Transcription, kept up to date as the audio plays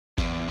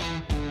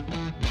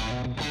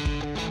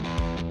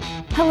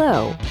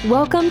Hello,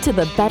 welcome to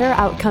the Better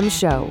Outcomes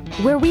Show,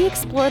 where we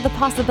explore the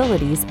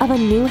possibilities of a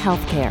new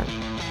healthcare.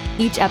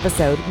 Each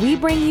episode, we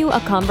bring you a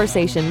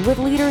conversation with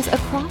leaders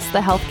across the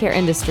healthcare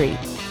industry,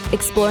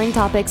 exploring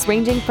topics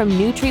ranging from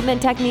new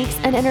treatment techniques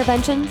and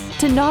interventions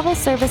to novel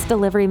service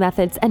delivery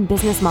methods and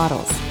business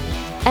models.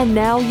 And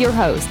now your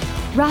host,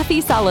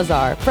 Rafi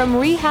Salazar from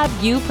Rehab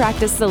U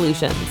Practice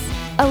Solutions,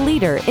 a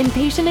leader in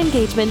patient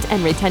engagement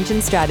and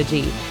retention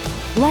strategy.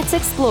 Let's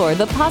explore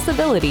the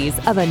possibilities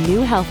of a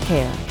new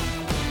healthcare.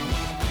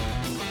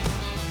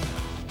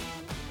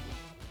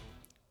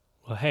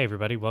 Well, hey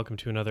everybody, welcome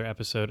to another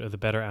episode of the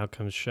Better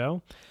Outcomes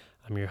Show.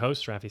 I'm your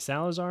host, Rafi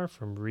Salazar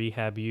from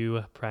Rehab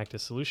U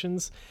Practice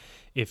Solutions.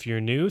 If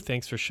you're new,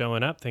 thanks for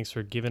showing up. Thanks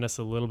for giving us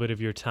a little bit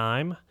of your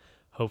time.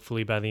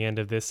 Hopefully by the end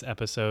of this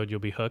episode, you'll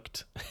be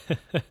hooked.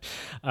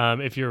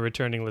 If you're a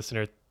returning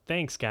listener,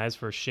 thanks guys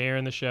for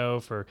sharing the show,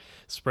 for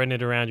spreading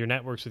it around your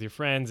networks with your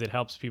friends. It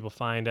helps people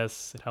find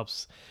us. It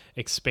helps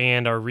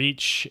expand our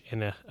reach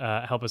and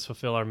help us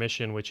fulfill our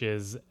mission, which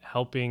is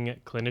helping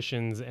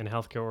clinicians and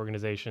healthcare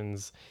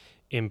organizations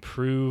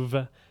improve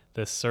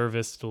the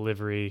service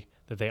delivery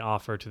that they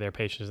offer to their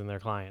patients and their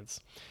clients.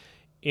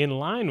 In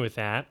line with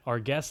that, our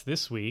guest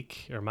this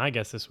week, or my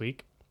guest this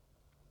week,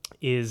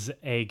 is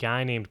a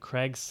guy named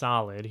Craig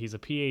Solid. He's a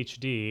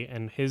PhD,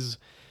 and his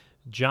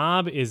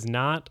job is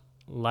not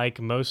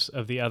like most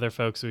of the other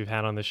folks we've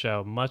had on the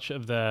show. Much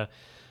of the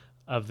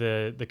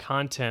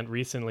content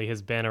recently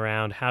has been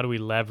around how do we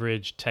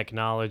leverage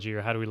technology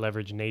or how do we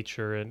leverage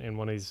nature in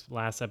one of these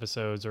last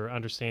episodes, or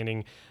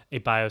understanding a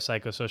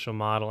biopsychosocial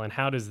model and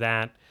how does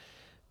that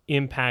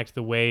impact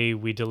the way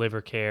we deliver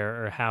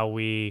care, or how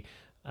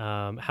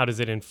does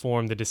it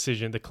inform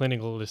the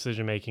clinical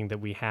decision making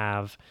that we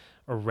have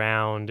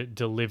around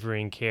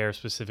delivering care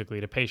specifically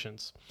to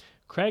patients.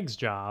 Craig's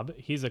job,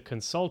 he's a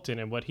consultant,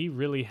 and what he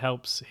really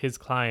helps his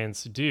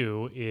clients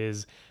do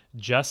is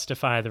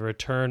justify the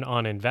return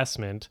on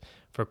investment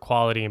for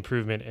quality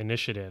improvement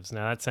initiatives.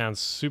 Now that sounds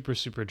super,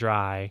 super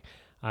dry,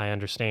 I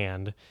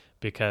understand,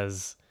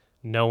 because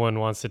no one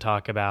wants to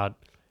talk about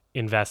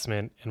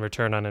investment and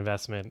return on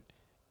investment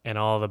and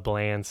all the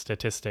bland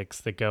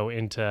statistics that go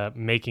into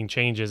making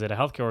changes at a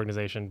healthcare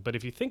organization. But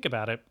if you think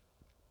about it,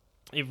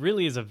 it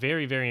really is a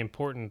very, very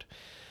important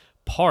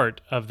part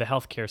of the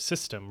healthcare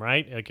system,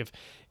 right? Like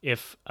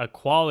if a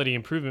quality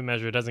improvement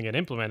measure doesn't get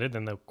implemented,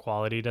 then the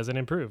quality doesn't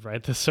improve,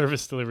 right? The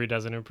service delivery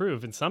doesn't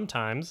improve. And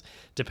sometimes,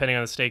 depending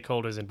on the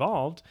stakeholders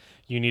involved,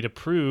 you need to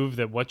prove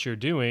that what you're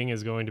doing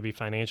is going to be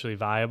financially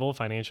viable,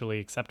 financially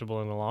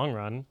acceptable in the long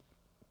run,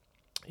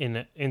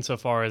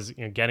 insofar as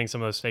getting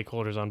some of those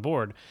stakeholders on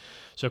board.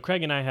 So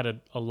Craig and I had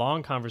a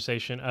long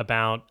conversation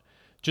about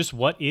just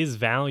what is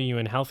value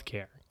in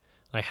healthcare?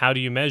 Like, how do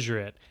you measure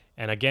it?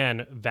 And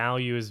again,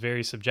 value is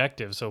very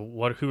subjective. So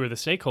who are the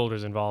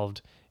stakeholders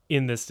involved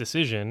in this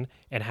decision,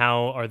 and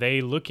how are they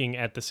looking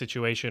at the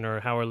situation, or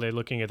how are they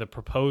looking at the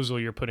proposal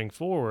you're putting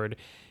forward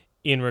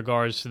in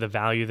regards to the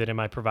value that it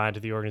might provide to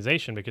the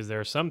organization? Because there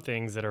are some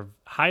things that are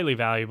highly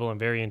valuable and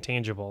very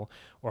intangible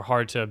or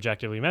hard to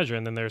objectively measure.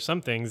 And then there are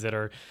some things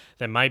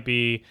that might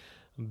be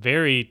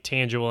very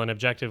tangible and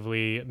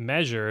objectively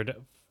measured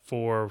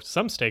for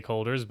some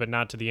stakeholders, but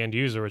not to the end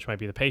user, which might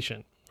be the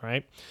patient,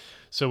 right?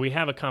 So we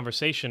have a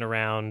conversation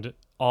around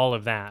all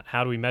of that.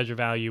 How do we measure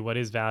value? What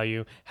is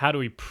value? How do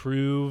we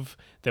prove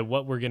that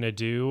what we're going to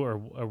do, or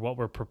what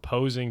we're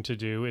proposing to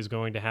do, is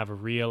going to have a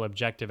real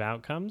objective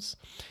outcomes?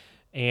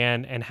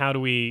 And how do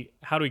we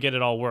get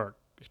it all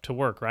to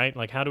work, right?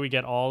 Like, how do we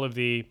get all of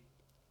the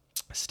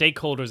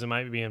stakeholders that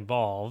might be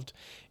involved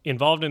in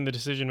the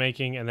decision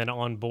making, and then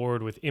on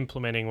board with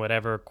implementing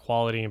whatever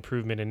quality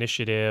improvement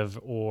initiative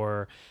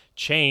or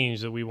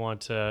change that we want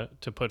to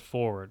put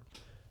forward?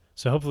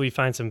 So hopefully you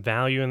find some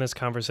value in this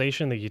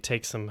conversation, that you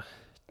take some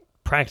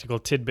practical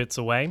tidbits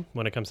away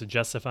when it comes to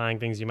justifying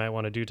things you might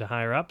want to do to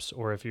higher ups,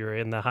 or if you're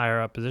in the higher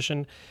up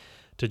position,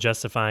 to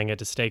justifying it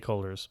to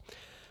stakeholders.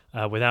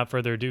 Without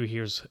further ado,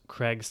 here's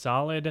Craig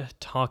Solid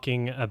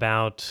talking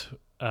about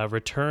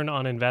return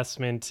on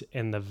investment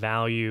and the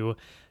value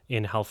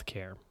in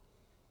healthcare.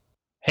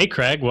 Hey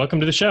Craig, welcome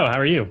to the show. How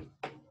are you?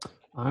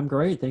 I'm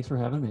great. Thanks for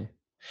having me.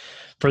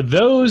 For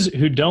those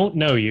who don't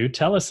know you,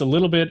 tell us a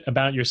little bit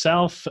about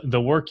yourself, the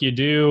work you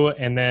do,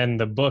 and then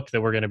the book that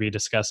we're going to be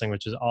discussing,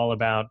 which is all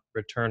about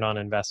return on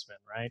investment,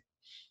 right?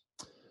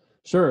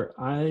 Sure.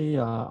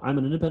 I'm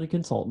an independent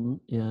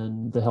consultant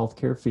in the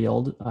healthcare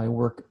field. I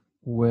work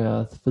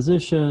with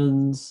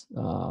physicians,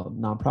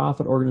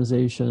 nonprofit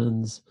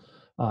organizations,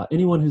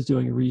 anyone who's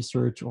doing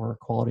research or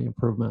quality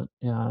improvement.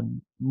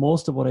 And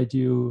most of what I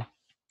do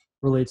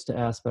relates to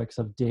aspects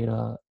of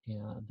data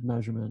and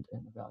measurement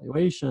and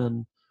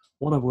evaluation,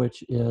 one of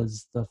which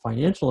is the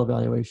financial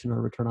evaluation or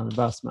return on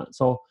investment.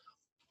 So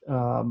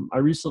I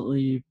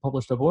recently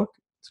published a book.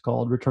 It's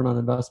called Return on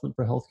Investment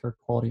for Healthcare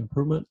Quality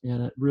Improvement,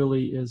 and it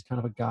really is kind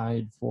of a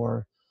guide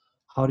for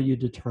how do you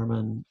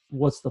determine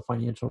what's the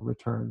financial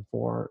return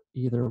for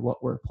either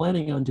what we're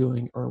planning on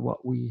doing or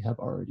what we have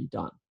already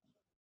done.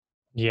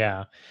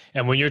 Yeah.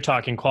 And when you're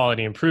talking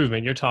quality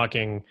improvement, you're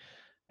talking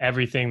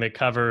everything that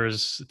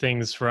covers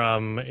things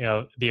from,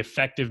 the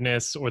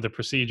effectiveness or the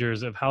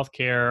procedures of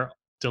healthcare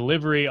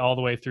delivery all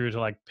the way through to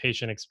like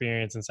patient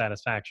experience and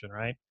satisfaction,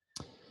 right?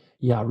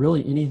 Yeah,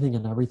 really anything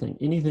and everything.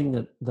 Anything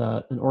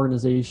that an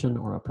organization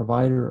or a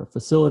provider or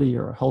facility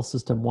or a health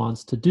system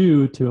wants to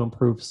do to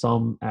improve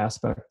some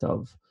aspect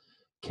of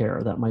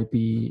care. That might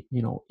be,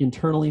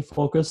 internally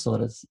focused so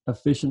that it's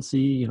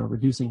efficiency,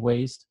 reducing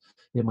waste.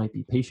 It might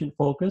be patient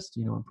focused,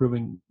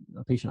 improving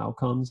patient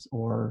outcomes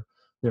or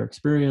their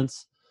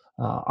experience.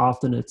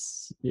 Often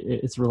it's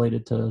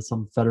related to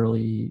some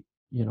federally,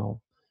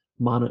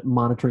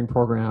 monitoring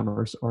program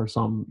or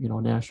some,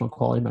 national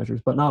quality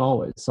measures, but not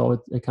always.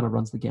 So it kind of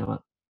runs the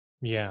gamut.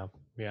 Yeah.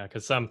 Yeah.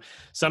 Because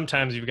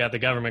sometimes you've got the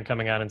government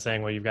coming out and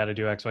saying, well, you've got to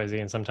do XYZ.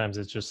 And sometimes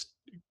it's just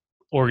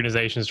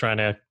organizations trying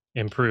to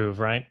improve,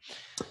 right?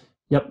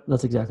 Yep,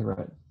 that's exactly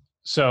right.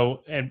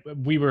 So, and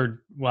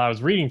I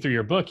was reading through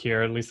your book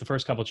here, at least the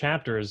first couple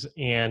chapters,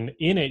 and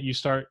in it,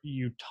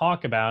 you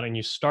talk about, and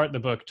you start the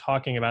book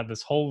talking about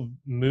this whole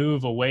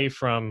move away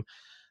from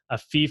a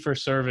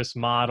fee-for-service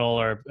model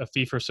or a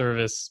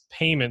fee-for-service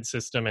payment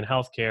system in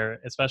healthcare,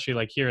 especially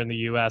like here in the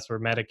US where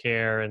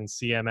Medicare and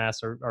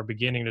CMS are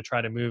beginning to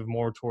try to move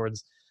more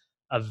towards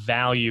a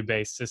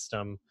value-based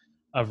system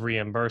of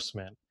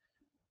reimbursement.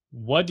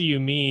 What do you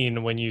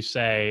mean when you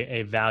say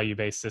a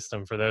value-based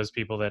system for those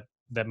people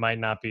that might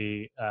not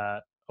be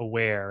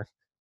aware?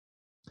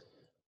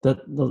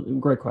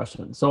 Great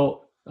question.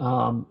 So,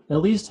 at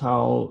least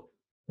how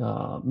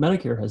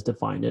Medicare has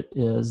defined it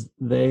is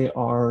they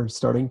are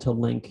starting to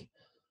link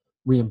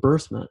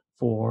reimbursement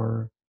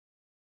for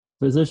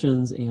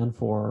physicians and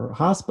for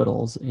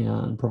hospitals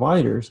and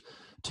providers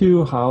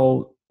to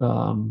how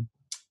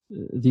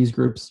these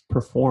groups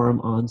perform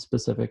on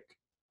specific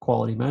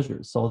quality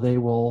measures. So they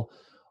will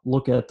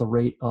look at the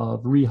rate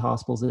of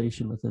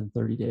rehospitalization within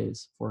 30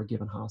 days for a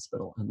given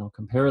hospital, and they'll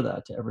compare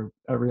that to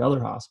every other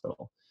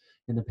hospital.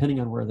 And depending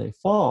on where they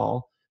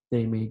fall,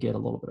 they may get a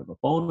little bit of a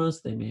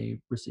bonus, they may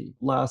receive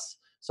less.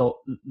 So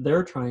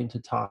they're trying to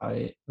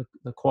tie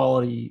the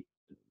quality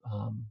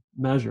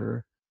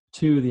measure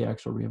to the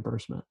actual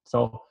reimbursement.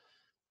 So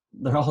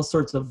there are all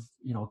sorts of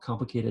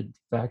complicated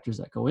factors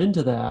that go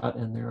into that,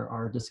 and there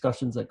are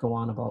discussions that go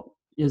on about,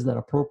 is that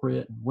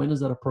appropriate and when is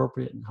that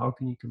appropriate and how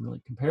can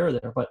really compare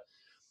there. But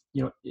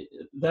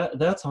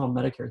that's how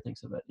Medicare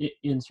thinks of it.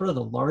 In sort of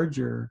the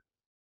larger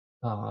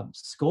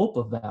scope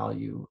of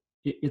value,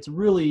 it's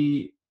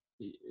really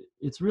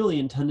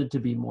intended to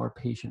be more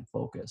patient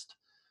focused.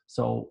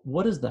 So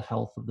what is the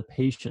health of the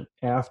patient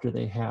after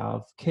they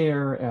have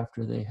care,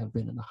 after they have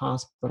been in the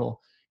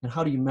hospital, and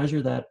how do you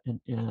measure that,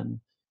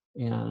 and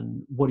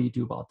what do you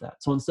do about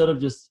that? So instead of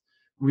just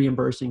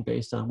reimbursing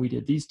based on, we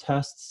did these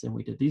tests and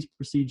we did these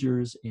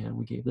procedures and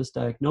we gave this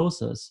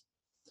diagnosis,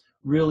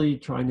 really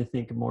trying to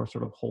think more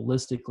sort of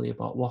holistically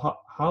about, well,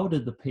 how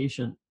did the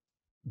patient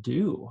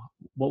do?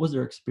 What was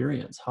their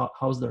experience?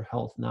 How's their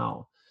health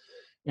now?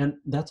 And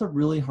that's a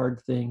really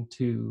hard thing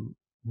to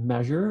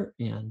measure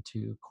and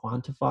to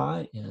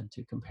quantify and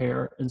to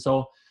compare. And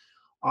so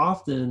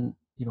often,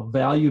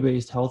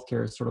 value-based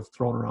healthcare is sort of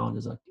thrown around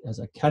as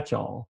a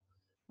catch-all,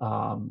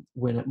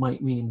 when it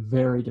might mean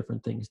very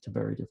different things to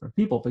very different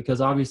people, because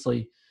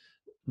obviously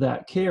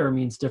that care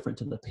means different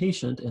to the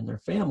patient and their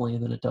family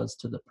than it does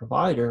to the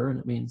provider, and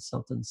it means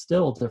something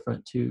still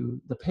different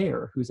to the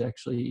payer who's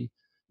actually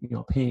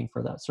paying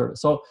for that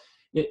service. So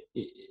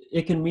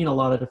it can mean a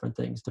lot of different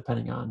things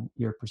depending on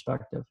your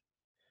perspective.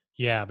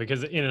 Yeah,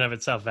 because in and of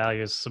itself,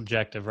 value is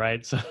subjective,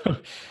 right? So,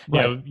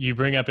 Right. you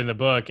bring up in the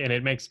book, and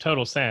it makes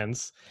total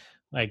sense.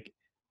 Like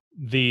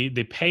the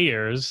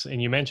payers,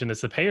 and you mentioned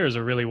this, the payers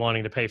are really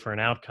wanting to pay for an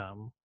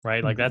outcome,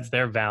 right? Like that's Mhm.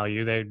 their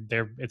value.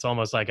 They're it's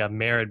almost like a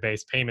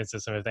merit-based payment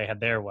system if they had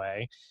their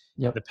way.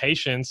 The Yep.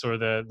 patients or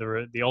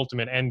the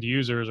ultimate end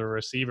users or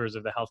receivers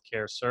of the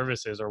healthcare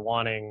services are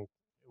wanting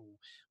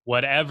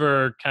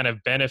whatever kind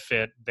of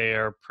benefit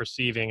they're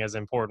perceiving as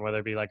important, whether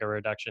it be like a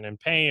reduction in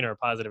pain or a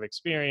positive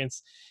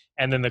experience.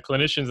 And then the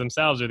clinicians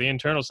themselves or the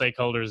internal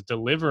stakeholders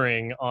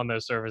delivering on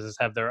those services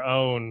have their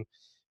own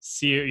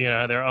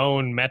their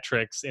own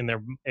metrics in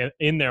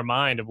their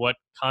mind of what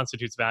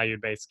constitutes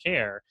value-based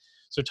care.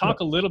 So talk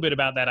Yep. a little bit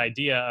about that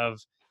idea of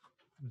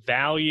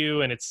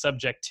value and its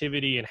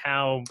subjectivity and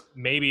how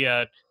maybe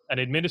an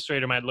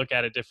administrator might look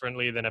at it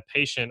differently than a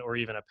patient or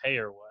even a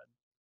payer would.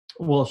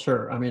 Well,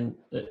 sure. I mean,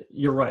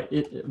 you're right.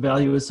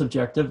 Value is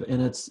subjective,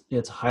 and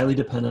it's highly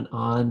dependent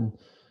on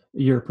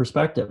your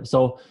perspective.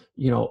 So,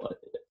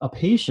 a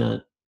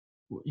patient,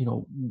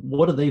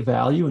 what do they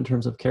value in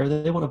terms of care?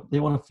 They want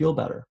to feel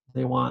better.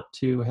 They want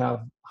to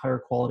have higher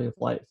quality of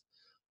life.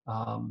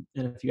 And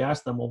if you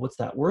ask them, well, what's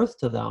that worth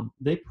to them?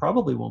 They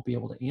probably won't be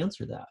able to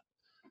answer that.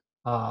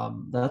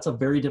 That's a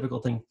very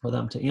difficult thing for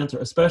them to answer,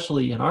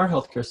 especially in our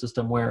healthcare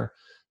system where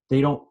they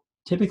don't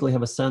typically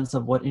have a sense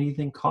of what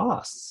anything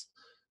costs.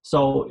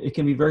 So it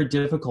can be very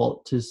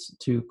difficult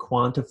to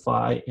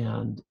quantify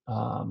and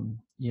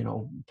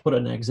put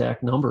an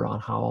exact number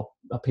on how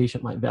a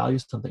patient might value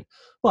something.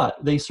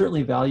 But they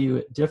certainly value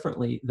it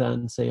differently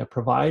than, say, a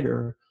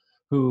provider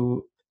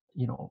who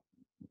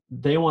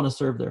they want to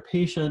serve their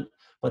patient,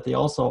 but they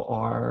also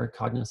are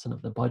cognizant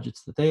of the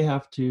budgets that they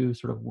have to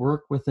sort of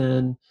work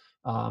within.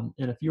 And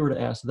if you were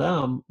to ask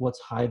them what's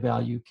high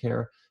value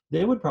care,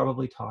 they would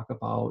probably talk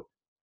about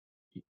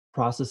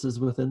processes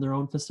within their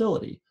own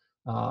facility,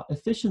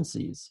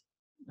 efficiencies,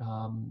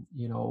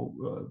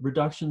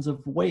 reductions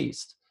of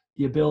waste,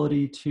 the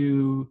ability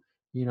to,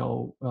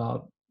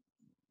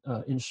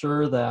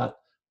 ensure that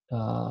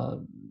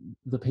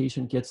the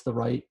patient gets the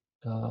right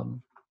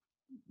um,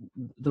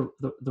 the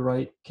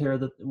right care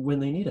that when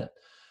they need it.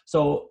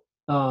 So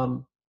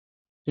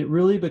it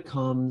really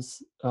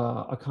becomes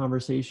a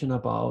conversation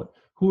about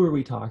who are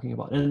we talking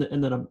about, and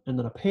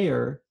then a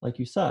payer, like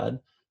you said,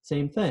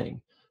 same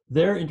thing.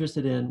 They're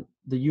interested in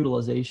the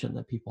utilization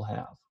that people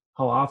have,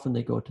 how often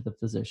they go to the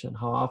physician,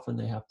 how long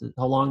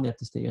they have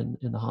to stay in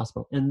the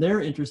hospital, and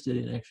they're interested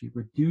in actually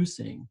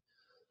reducing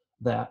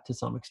that to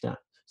some extent.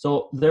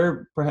 So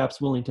they're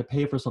perhaps willing to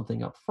pay for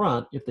something up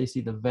front if they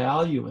see the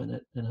value in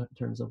it in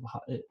terms of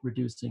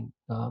reducing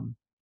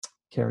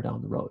care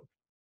down the road.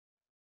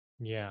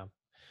 Yeah.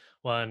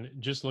 Well, and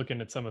just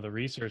looking at some of the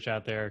research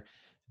out there,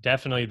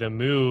 definitely the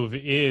move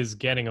is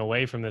getting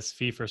away from this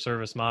fee for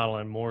service model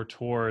and more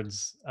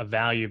towards a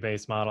value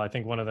based model. I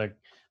think one of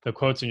the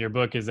quotes in your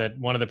book is that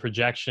one of the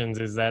projections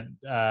is that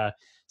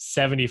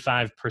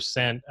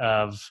 75%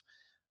 of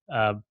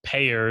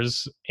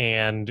payers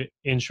and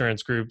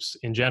insurance groups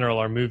in general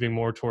are moving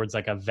more towards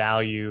like a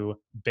value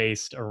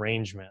based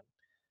arrangement,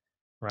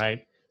 right?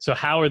 So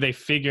how are they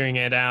figuring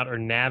it out or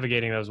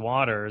navigating those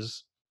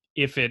waters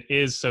if it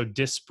is so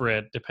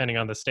disparate depending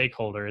on the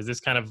stakeholder? Is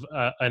this kind of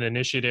an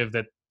initiative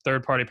that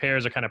third-party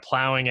payers are kind of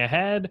plowing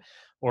ahead,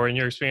 or in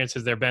your experience,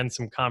 has there been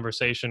some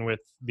conversation with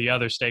the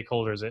other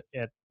stakeholders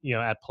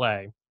at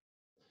play?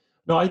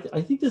 No, I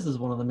think this is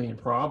one of the main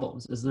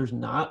problems is there's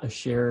not a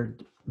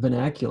shared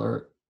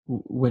vernacular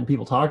when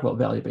people talk about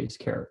value-based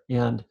care.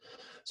 And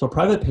so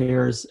private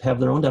payers have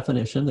their own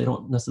definition. They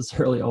don't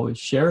necessarily always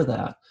share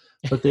that,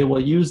 but they will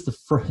use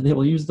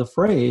the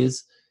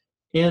phrase,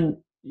 and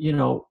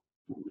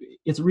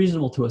it's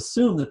reasonable to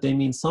assume that they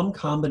mean some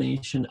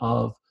combination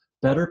of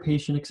better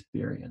patient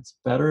experience,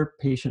 better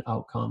patient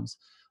outcomes,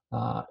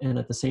 and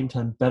at the same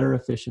time better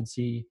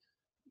efficiency,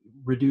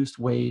 reduced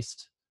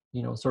waste,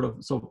 sort of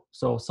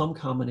so some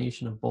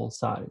combination of both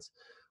sides,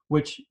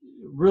 which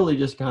really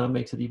just kind of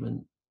makes it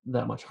even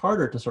that much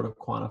harder to sort of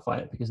quantify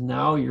it, because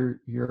now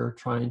you're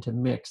trying to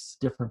mix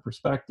different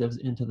perspectives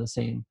into the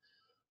same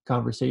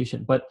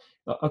conversation. But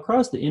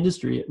across the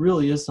industry, it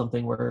really is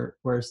something where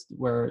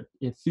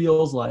it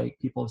feels like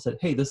people have said,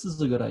 hey, this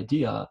is a good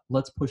idea,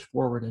 let's push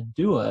forward and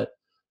do it,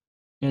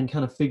 and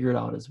kind of figure it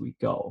out as we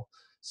go.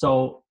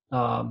 So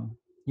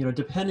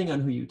depending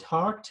on who you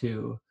talk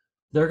to,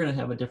 they're going to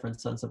have a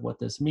different sense of what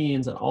this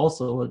means, and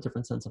also a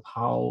different sense of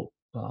how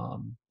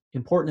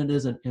important it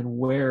is, and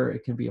where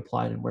it can be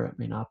applied and where it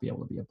may not be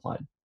able to be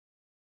applied.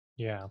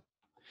 Yeah.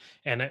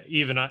 And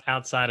even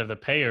outside of the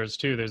payers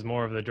too, there's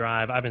more of the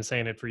drive. I've been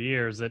saying it for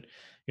years that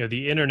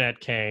the internet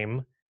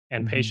came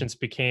and Mm-hmm. patients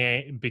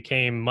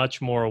became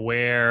much more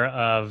aware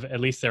of at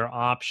least their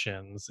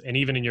options. And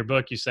even in your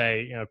book, you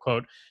say,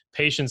 quote,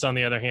 patients on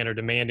the other hand are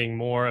demanding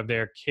more of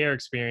their care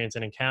experience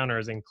and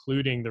encounters,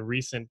 including the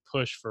recent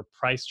push for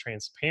price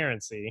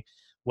transparency.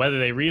 Whether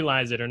they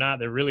realize it or not,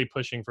 they're really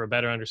pushing for a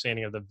better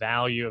understanding of the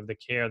value of the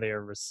care they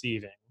are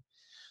receiving.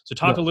 So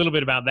talk a Yep. little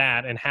bit about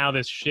that and how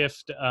this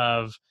shift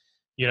of,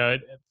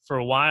 for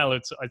a while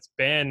it's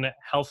been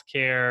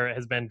healthcare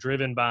has been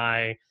driven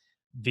by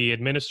the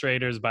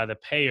administrators, by the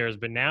payers,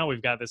 but now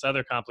we've got this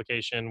other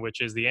complication,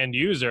 which is the end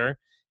user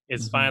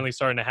is Mm-hmm. finally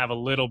starting to have a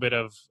little bit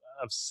of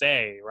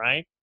say,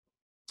 right?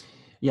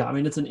 Yeah, I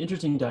mean, it's an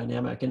interesting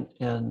dynamic,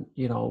 and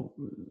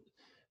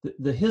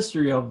the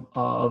history of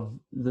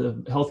the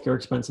healthcare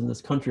expense in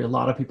this country. A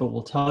lot of people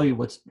will tell you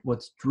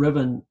what's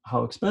driven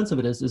how expensive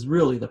it is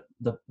really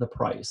the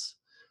price.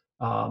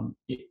 Um,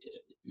 it,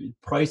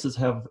 Prices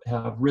have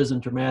risen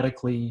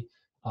dramatically,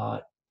 uh,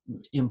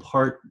 in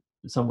part,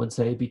 some would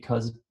say,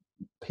 because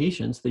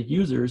patients, the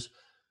users,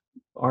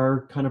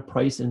 are kind of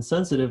price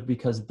insensitive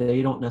because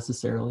they don't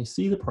necessarily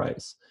see the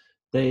price.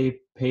 They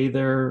pay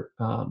their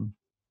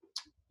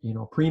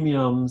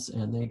premiums,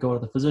 and they go to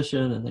the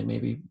physician, and they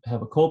maybe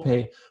have a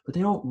copay, but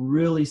they don't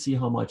really see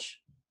how much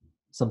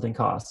something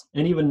costs.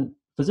 And even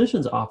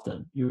physicians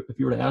often, if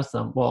you were to ask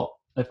them, well,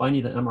 if I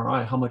need an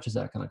MRI, how much is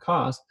that going to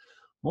cost?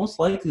 Most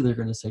likely they're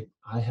going to say,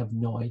 I have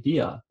no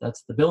idea.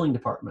 That's the billing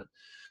department.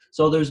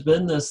 So there's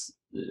been this,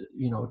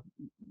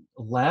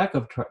 lack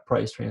of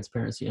price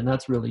transparency, and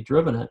that's really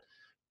driven it.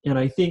 And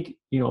I think,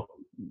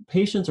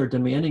 patients are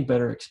demanding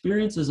better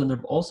experiences, and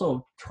they're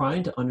also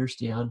trying to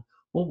understand,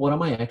 well, what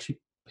am I actually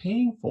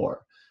paying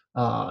for?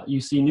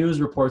 You see news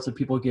reports of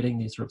people getting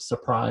these sort of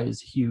surprise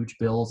huge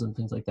bills and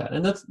things like that,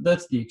 and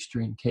that's the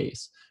extreme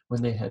case,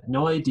 when they had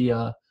no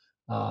idea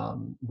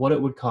what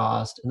it would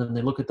cost, and then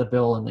they look at the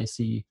bill and they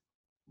see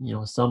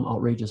some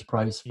outrageous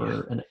price Yeah.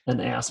 for an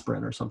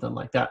aspirin or something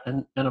like that,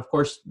 and of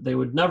course they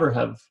would never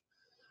have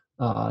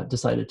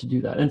decided to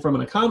do that. And from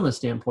an economist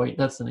standpoint,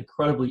 that's an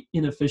incredibly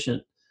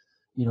inefficient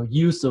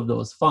use of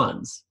those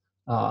funds.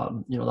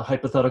 The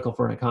hypothetical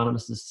for an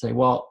economist is to say,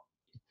 well,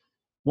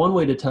 one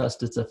way to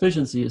test its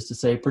efficiency is to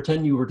say,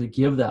 pretend you were to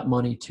give that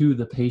money to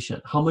the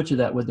patient. How much of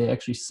that would they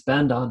actually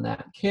spend on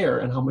that care,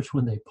 and how much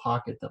would they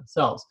pocket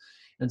themselves?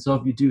 And so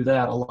if you do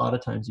that, a lot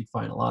of times you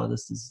find a lot of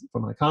this is,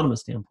 from an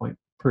economist standpoint,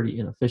 pretty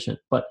inefficient.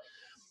 But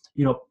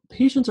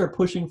patients are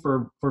pushing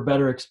for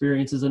better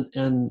experiences,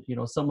 and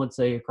some would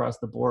say across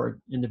the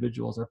board,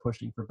 individuals are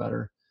pushing for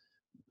better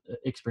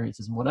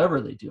experiences in whatever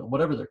they do and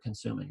whatever they're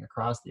consuming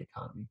across the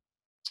economy.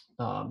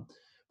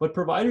 But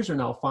providers are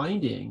now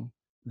finding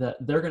that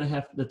they're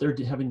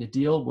having to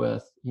deal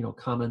with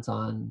comments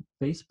on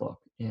Facebook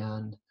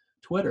and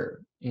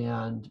Twitter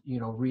and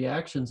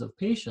reactions of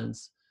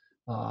patients,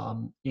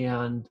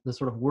 and the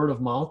sort of word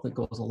of mouth that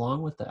goes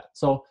along with that.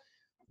 So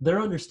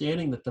they're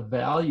understanding that the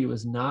value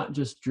is not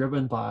just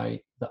driven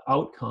by the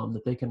outcome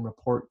that they can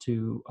report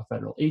to a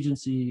federal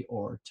agency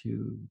or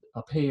to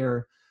a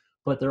payer,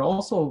 but they're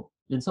also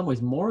in some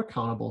ways more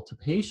accountable to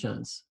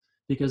patients,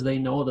 because they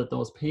know that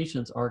those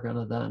patients are going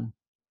to then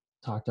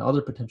talk to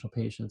other potential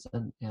patients,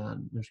 and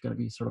there's going to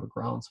be sort of a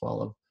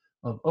groundswell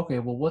of okay,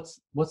 well,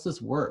 what's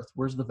this worth?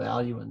 Where's the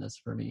value in this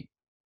for me?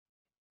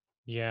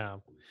 Yeah.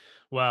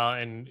 Well,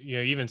 and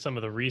even some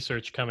of the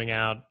research coming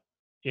out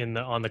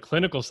on the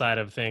clinical side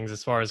of things,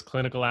 as far as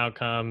clinical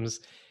outcomes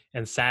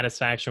and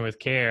satisfaction with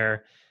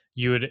care,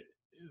 you would,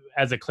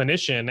 as a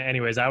clinician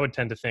anyways, I would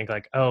tend to think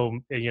like, oh,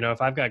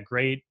 if I've got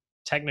great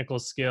technical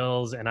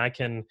skills and I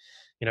can,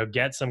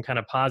 get some kind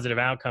of positive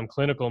outcome,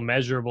 clinical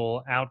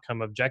measurable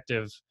outcome,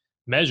 objective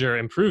measure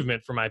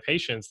improvement for my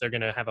patients, they're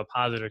going to have a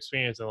positive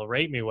experience and they'll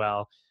rate me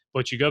well.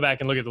 But you go back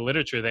and look at the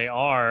literature, they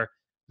are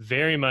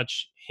very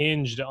much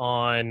hinged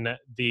on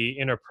the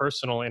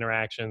interpersonal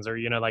interactions, or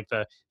like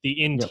the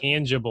Yep.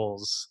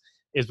 intangibles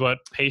is what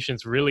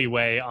patients really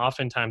weigh,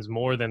 oftentimes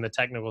more than the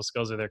technical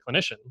skills of their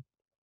clinician.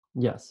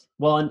 Yes.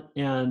 Well,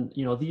 and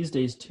these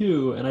days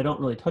too, and I don't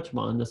really touch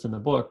on this in the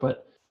book,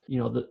 but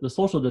the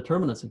social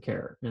determinants of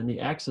care and the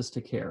access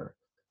to care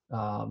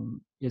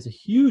is a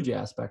huge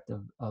aspect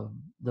of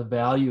the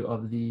value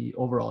of the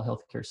overall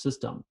healthcare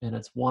system, and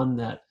it's one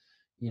that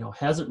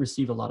hasn't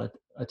received a lot of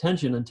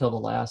attention until the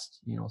last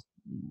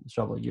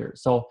several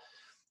years. So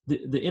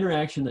the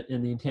interaction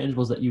and the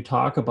intangibles that you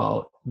talk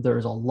about,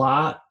 there's a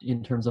lot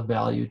in terms of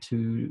value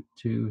to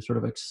sort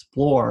of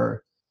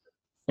explore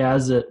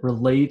as it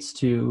relates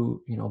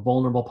to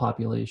vulnerable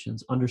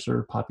populations,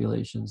 underserved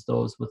populations,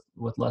 those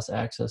with less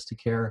access to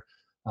care,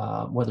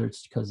 whether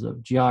it's because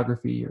of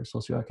geography or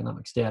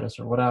socioeconomic status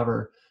or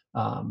whatever.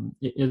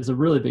 It is a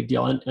really big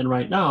deal. And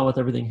right now, with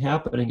everything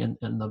happening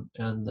and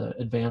the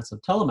advance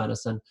of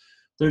telemedicine,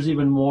 there's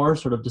even more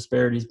sort of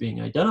disparities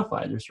being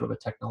identified. There's sort of a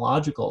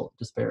technological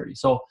disparity.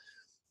 So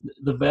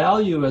the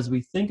value, as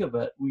we think of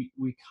it,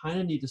 we kind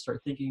of need to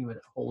start thinking of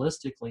it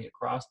holistically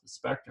across the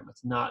spectrum.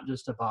 It's not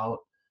just about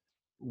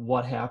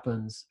what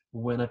happens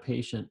when a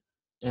patient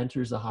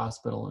enters the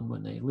hospital and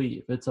when they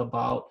leave. It's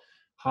about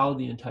how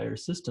the entire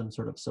system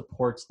sort of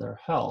supports their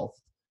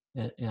health,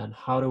 and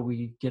how do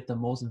we get the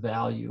most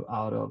value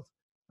out of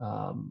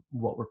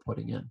what we're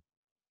putting in.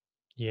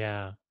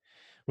 Yeah.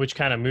 Which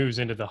kind of moves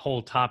into the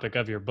whole topic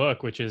of your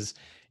book, which is,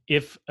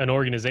 if an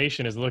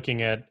organization is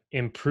looking at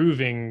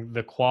improving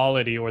the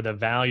quality or the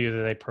value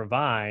that they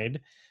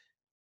provide,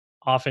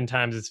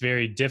 oftentimes it's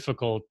very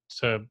difficult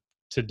to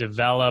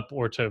develop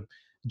or to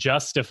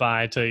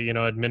justify to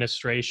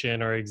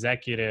administration or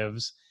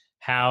executives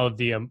how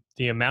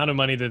the amount of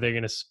money that they're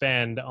going to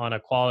spend on a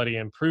quality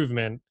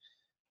improvement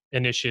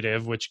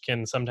initiative, which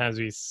can sometimes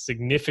be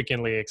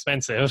significantly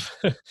expensive,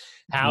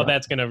 how Yeah.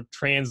 that's going to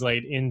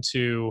translate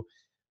into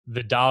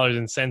the dollars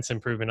and cents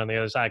improvement on the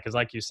other side. Because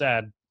like you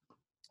said,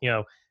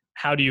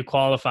 how do you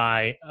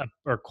qualify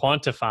or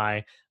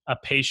quantify a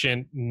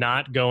patient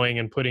not going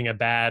and putting a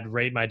bad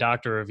rate my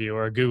doctor review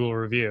or a Google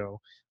review?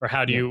 Or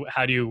how do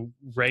you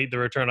rate the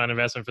return on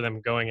investment for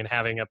them going and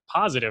having a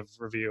positive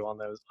review on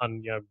those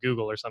on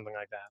Google or something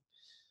like that?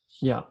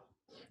 Yeah.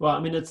 Well, I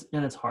mean,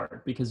 it's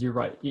hard because you're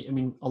right. I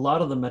mean, a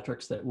lot of the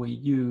metrics that we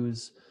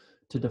use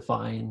to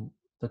define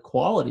the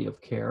quality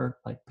of care,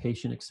 like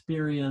patient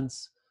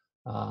experience,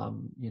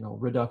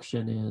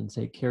 reduction in,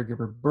 say,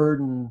 caregiver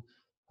burden,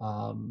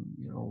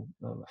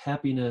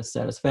 happiness,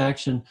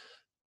 satisfaction,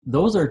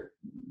 those are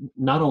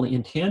not only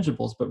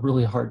intangibles, but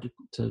really hard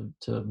to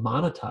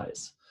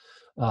monetize.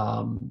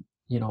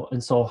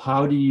 And so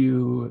how do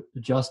you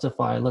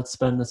justify, let's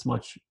spend this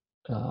much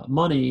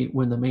money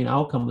when the main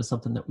outcome is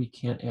something that we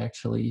can't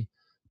actually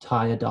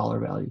tie a dollar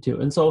value to?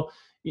 And so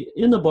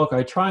in the book,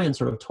 I try and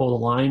sort of toe the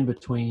line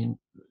between,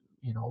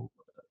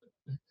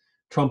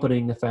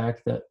 trumpeting the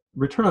fact that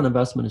return on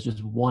investment is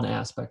just one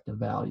aspect of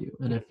value.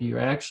 And if you're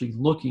actually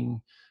looking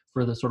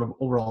for the sort of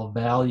overall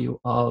value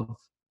of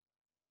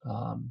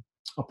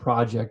a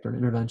project or an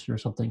intervention or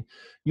something,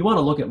 you want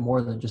to look at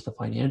more than just the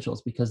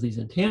financials, because these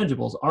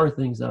intangibles are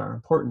things that are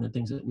important and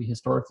things that we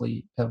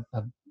historically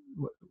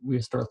we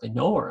historically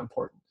know are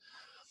important.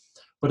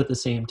 But at the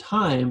same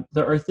time,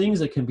 there are things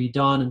that can be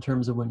done in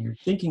terms of when you're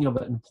thinking of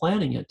it and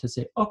planning it to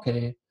say,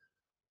 okay,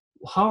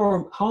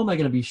 how am I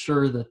going to be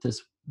sure that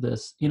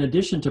this, in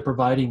addition to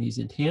providing these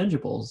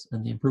intangibles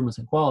and the improvements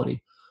in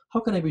quality, how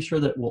can I be sure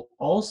that it will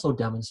also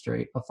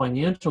demonstrate a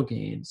financial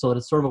gain so that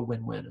it's sort of a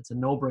win-win? It's a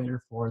no-brainer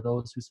for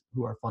those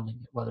who are funding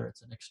it, whether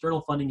it's an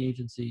external funding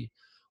agency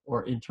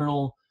or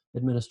internal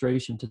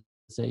administration, to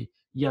say,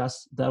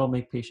 yes, that'll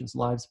make patients'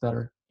 lives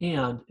better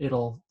and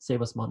it'll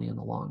save us money in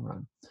the long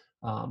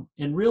run.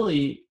 And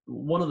really,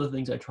 one of the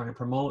things I try and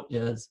promote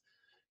is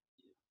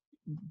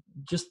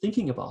just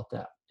thinking about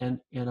that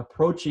and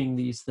approaching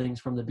these things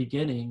from the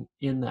beginning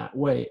in that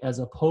way, as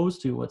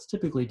opposed to what's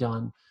typically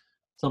done.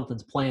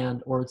 Something's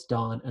planned or it's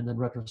done, and then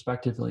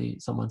retrospectively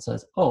someone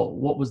says, oh,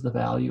 what was the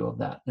value of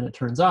that? And it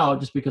turns out,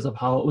 just because of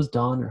how it was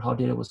done or how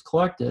data was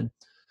collected,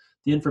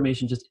 the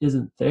information just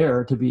isn't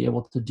there to be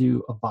able to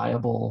do a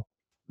viable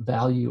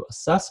value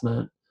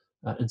assessment,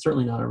 and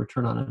certainly not a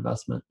return on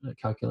investment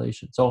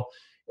calculation. So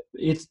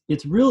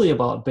it's really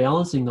about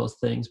balancing those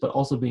things, but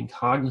also being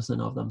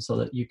cognizant of them so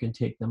that you can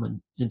take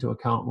them into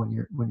account when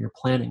you're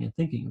planning and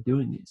thinking of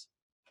doing these.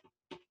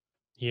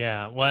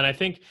 Yeah. Well, and I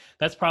think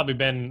that's probably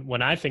been,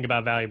 when I think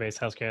about value-based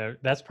healthcare,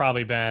 that's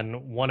probably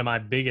been one of my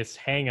biggest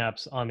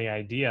hangups on the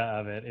idea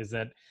of it, is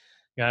that,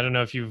 I don't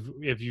know if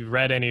you've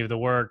read any of the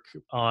work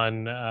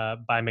on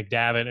by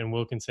McDavitt and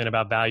Wilkinson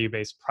about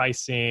value-based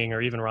pricing,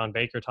 or even Ron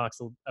Baker talks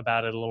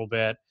about it a little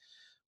bit.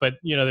 But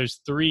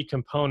there's three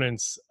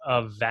components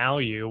of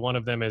value. One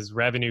of them is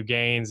revenue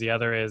gains. The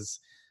other is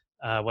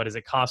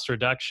cost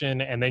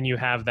reduction, and then you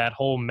have that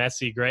whole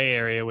messy gray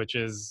area, which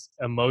is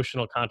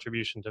emotional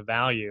contribution to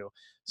value.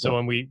 So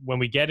Yep. when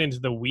we get into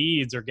the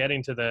weeds, or get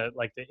into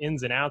the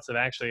ins and outs of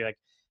actually,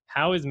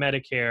 how is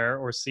Medicare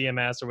or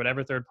CMS or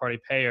whatever third party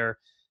payer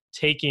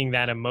taking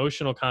that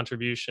emotional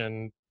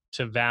contribution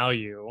to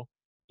value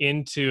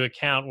into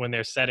account when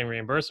they're setting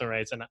reimbursement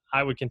rates? And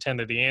I would contend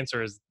that the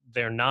answer is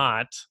they're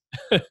not,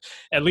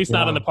 at least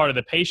not on Yeah. the part of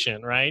the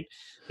patient, right?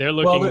 They're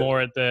Well, looking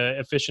more at the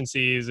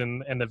efficiencies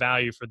and the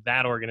value for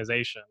that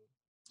organization.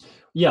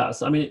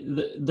 yes. I mean,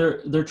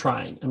 they're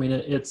trying. I mean,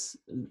 it's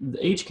the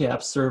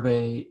HCAHPS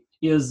survey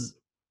is,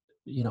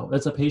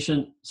 it's a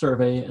patient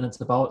survey, and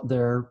it's about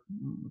their,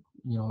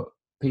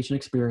 patient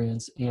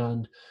experience,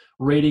 and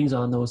ratings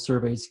on those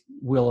surveys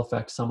will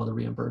affect some of the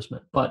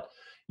reimbursement. But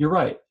you're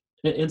right.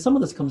 And some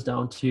of this comes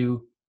down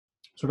to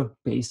sort of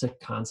basic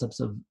concepts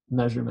of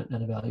measurement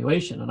and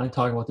evaluation. And I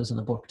talk about this in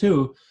the book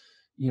too.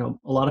 A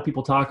lot of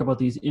people talk about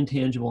these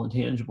intangible and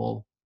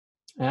tangible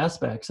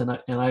aspects. And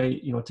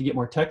I, to get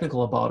more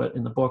technical about it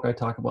in the book, I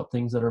talk about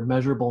things that are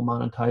measurable,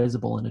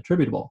 monetizable, and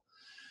attributable,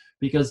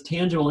 because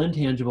tangible,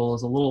 intangible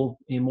is a little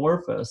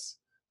amorphous.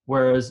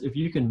 Whereas if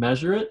you can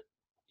measure it,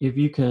 if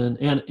you can,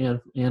 and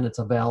it's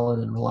a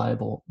valid and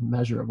reliable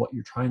measure of what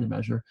you're trying to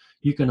measure,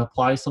 you can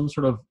apply some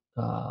sort of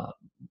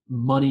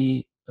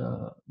money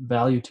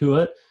value to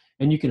it,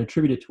 and you can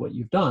attribute it to what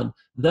you've done.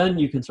 Then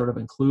you can sort of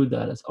include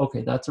that as,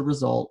 okay, that's a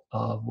result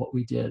of what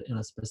we did in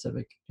a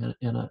specific and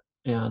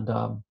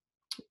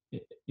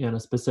a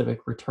specific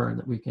return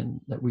that we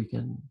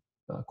can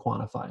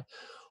quantify.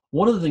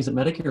 One of the things that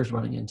Medicare is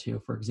running into,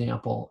 for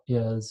example,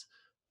 is,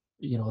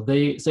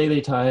 they say they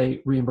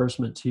tie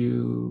reimbursement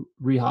to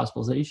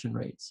rehospitalization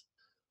rates.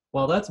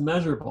 Well, that's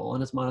measurable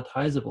and it's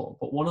monetizable,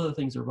 but one of the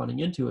things they're running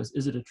into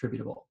is it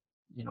attributable?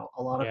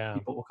 A lot of Yeah.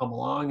 people will come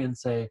along and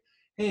say,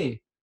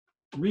 hey,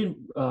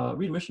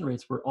 readmission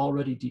rates were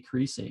already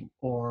decreasing,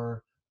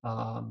 or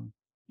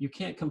you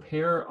can't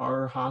compare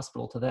our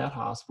hospital to that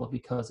hospital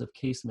because of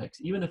case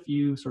mix. Even if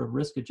you sort of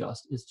risk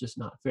adjust, it's just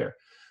not fair.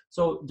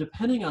 So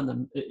depending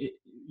on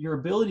your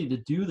ability to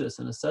do this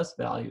and assess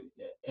value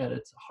at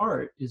its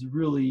heart is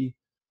really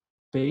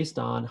based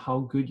on how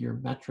good your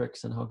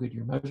metrics and how good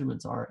your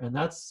measurements are. And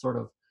that's sort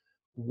of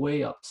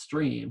way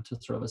upstream to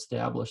sort of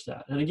establish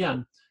that. And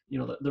again,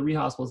 the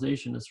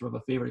rehospitalization is sort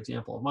of a favorite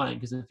example of mine,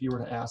 because if you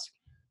were to ask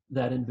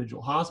that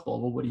individual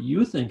hospital, well, what do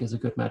you think is a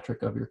good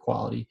metric of your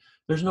quality?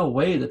 There's no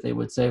way that they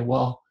would say,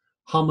 well,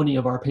 how many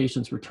of our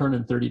patients return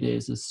in 30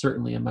 days is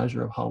certainly a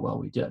measure of how well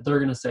we did. They're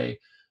going to say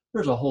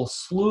there's a whole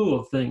slew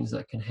of things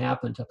that can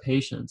happen to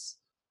patients,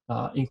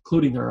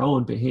 including their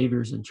own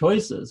behaviors and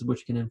choices,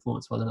 which can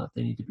influence whether or not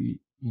they need to be,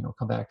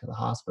 come back to the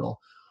hospital.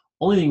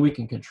 Only thing we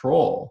can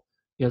control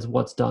is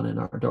what's done in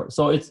our door.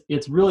 So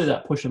it's really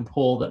that push and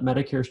pull that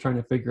Medicare is trying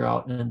to figure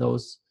out, and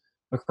those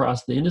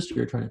across the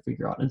industry are trying to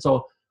figure out. And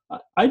so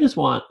I just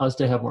want us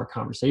to have more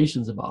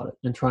conversations about it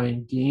and try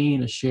and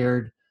gain a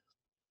shared,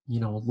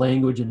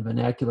 language and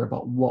vernacular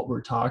about what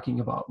we're talking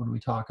about when we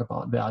talk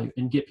about value,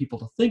 and get people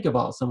to think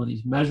about some of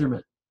these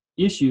measurement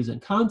issues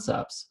and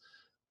concepts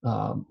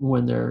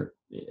when they're,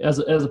 as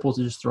opposed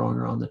to just throwing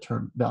around the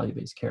term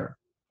value-based care.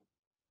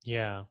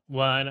 Yeah.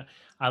 Well, and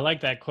I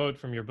like that quote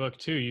from your book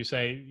too. You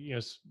say,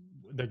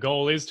 the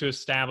goal is to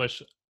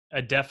establish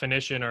a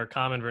definition or a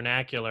common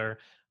vernacular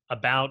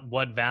about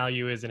what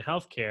value is in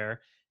healthcare.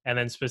 And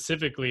then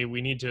specifically,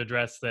 we need to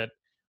address that,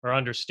 or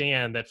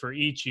understand that for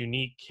each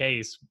unique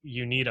case,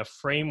 you need a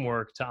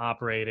framework to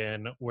operate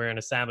in, where an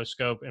established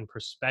scope and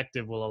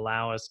perspective will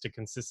allow us to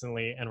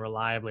consistently and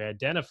reliably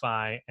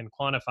identify and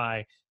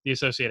quantify the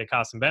associated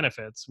costs and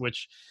benefits,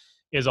 which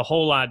is a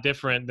whole lot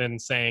different than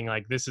saying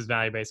like, this is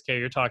value-based care.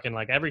 You're talking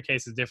like every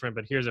case is different,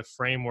 but here's a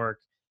framework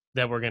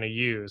that we're going to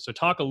use. So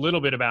talk a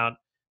little bit about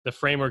the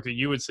framework that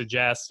you would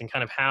suggest and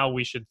kind of how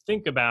we should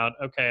think about,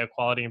 okay, a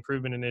quality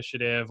improvement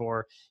initiative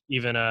or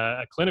even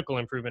a clinical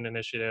improvement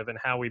initiative, and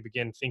how we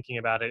begin thinking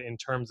about it in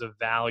terms of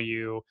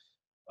value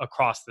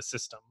across the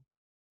system.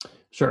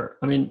 Sure.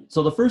 I mean,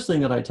 so the first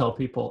thing that I tell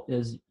people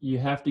is you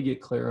have to get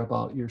clear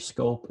about your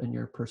scope and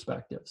your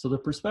perspective. So the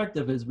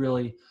perspective is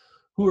really,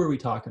 who are we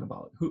talking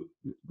about? Who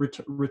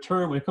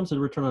return, when it comes to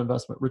return on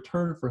investment,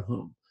 return for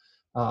whom?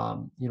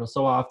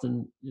 So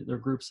often their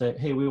groups say,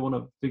 hey, we want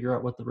to figure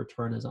out what the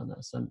return is on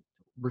this. And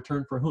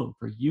return for whom?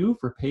 For you,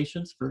 for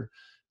patients, for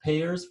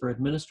payers, for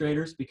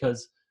administrators,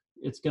 because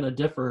it's going to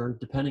differ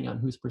depending on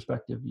whose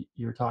perspective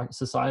you're talking.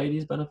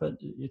 Society's benefit,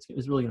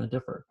 it's really going to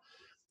differ.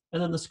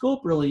 And then the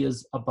scope really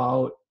is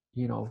about,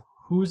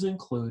 who's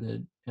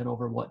included and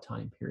over what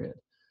time period.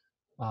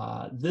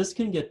 This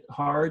can get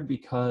hard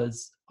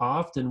because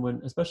often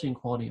when, especially in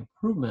quality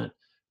improvement,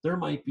 there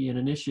might be an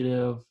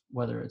initiative,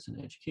 whether it's an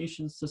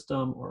education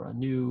system or a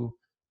new,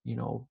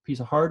 piece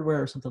of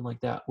hardware or something like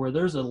that, where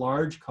there's a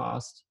large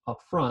cost up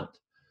front.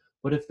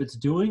 But if it's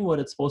doing what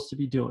it's supposed to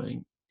be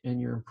doing and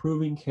you're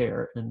improving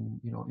care and,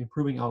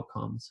 improving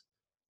outcomes,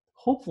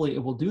 hopefully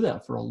it will do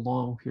that for a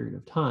long period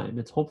of time.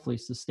 It's hopefully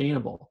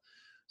sustainable.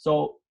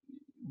 So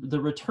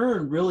the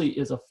return really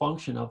is a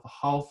function of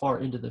how far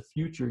into the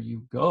future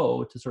you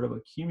go to sort of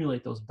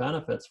accumulate those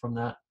benefits from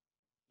that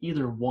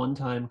either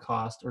one-time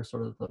cost or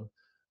sort of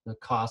the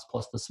cost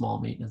plus the small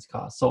maintenance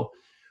cost. So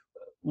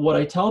what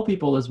I tell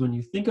people is when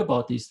you think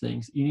about these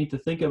things, you need to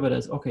think of it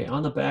as, okay,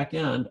 on the back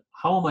end,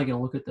 how am I going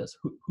to look at this?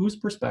 Whose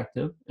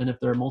perspective? And if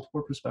there are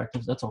multiple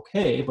perspectives, that's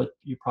okay, but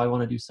you probably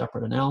want to do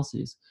separate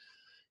analyses.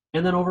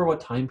 And then over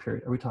what time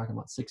period? Are we talking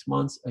about 6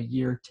 months, a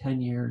year,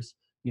 10 years?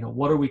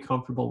 What are we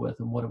comfortable with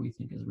and what do we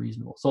think is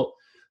reasonable? So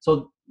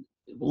a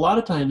lot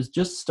of times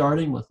just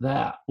starting with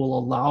that will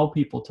allow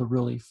people to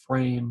really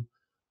frame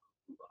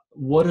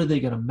what are they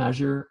going to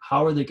measure,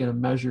 how are they going to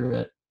measure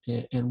it,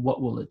 and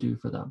what will it do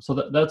for them?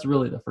 So that's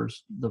really the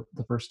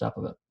first step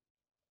of it.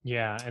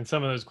 Yeah, and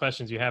some of those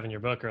questions you have in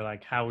your book are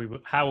like, how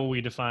will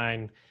we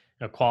define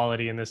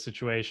quality in this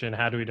situation?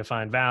 How do we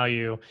define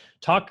value?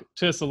 Talk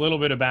to us a little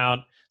bit about,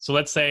 so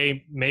let's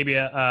say maybe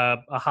a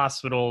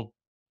hospital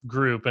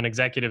group, an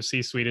executive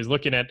C-suite is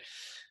looking at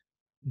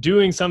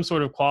doing some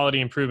sort of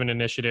quality improvement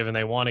initiative, and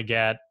they want to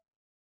get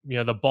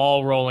the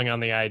ball rolling on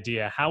the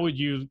idea. How would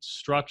you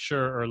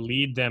structure or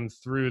lead them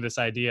through this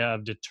idea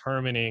of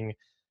determining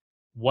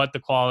what the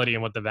quality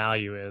and what the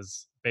value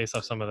is based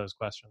off some of those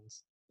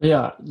questions?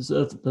 Yeah,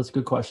 so that's a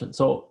good question.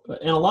 So,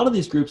 and a lot of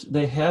these groups,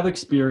 they have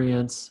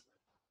experience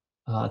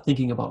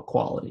thinking about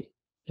quality,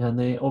 and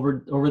they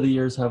over the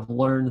years have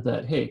learned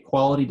that, hey,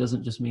 quality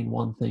doesn't just mean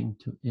one thing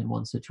in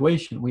one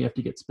situation. We have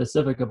to get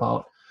specific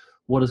about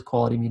what does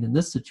quality mean in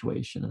this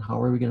situation, and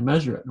how are we going to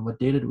measure it, and what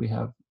data do we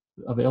have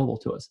available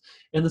to us.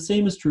 And the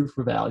same is true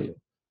for value.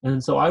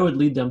 And so I would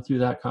lead them through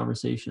that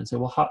conversation and say,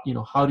 well,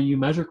 how do you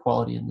measure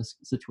quality in this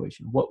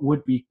situation? What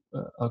would be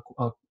a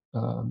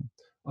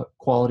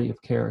quality of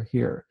care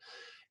here?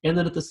 And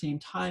then at the same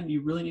time,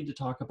 you really need to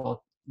talk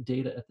about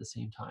data at the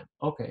same time.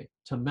 Okay,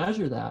 to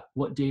measure that,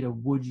 what data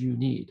would you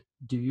need?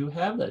 Do you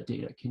have that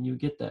data? Can you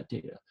get that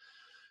data?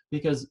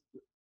 Because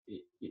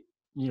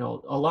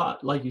a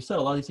lot, like you said,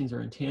 a lot of these things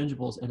are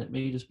intangibles, and it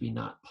may just be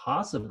not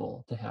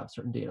possible to have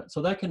certain data.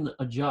 So that can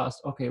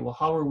adjust. Okay, well,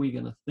 how are we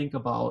going to think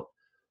about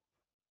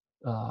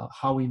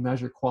how we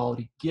measure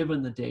quality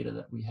given the data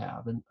that we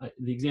have? And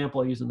the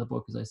example I use in the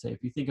book is, I say,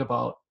 if you think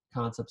about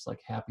concepts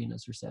like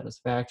happiness or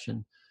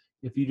satisfaction,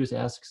 if you just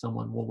ask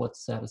someone, well,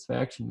 what's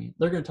satisfaction mean?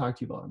 They're going to talk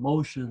to you about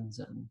emotions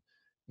and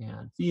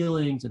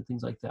feelings and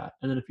things like that.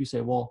 And then if you say,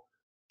 well,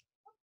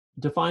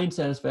 define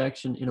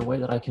satisfaction in a way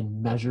that I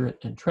can measure it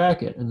and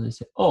track it, and they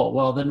say, oh,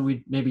 well, then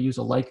we maybe use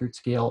a Likert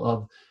scale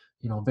of,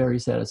 very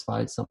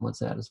satisfied, somewhat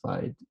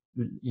satisfied,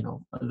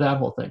 that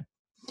whole thing.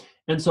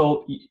 And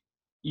so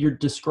you're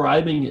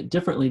describing it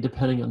differently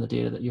depending on the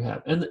data that you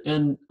have,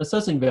 and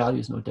assessing value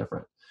is no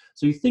different.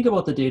 So you think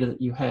about the data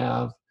that you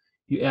have,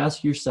 you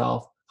ask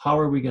yourself, how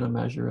are we going to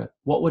measure it?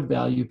 What would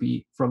value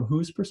be? From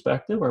whose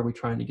perspective? Are we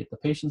trying to get the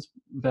patient's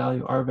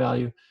value, our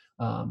value?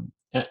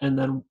 And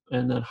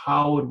then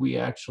how would we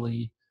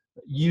actually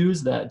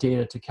use that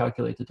data to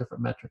calculate the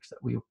different metrics that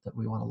we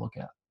want to look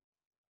at?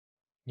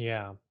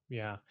 Yeah,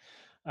 yeah.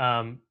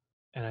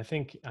 And I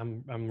think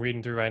I'm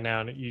reading through right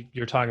now, and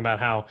you're talking about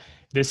how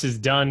this is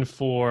done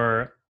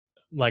for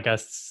like a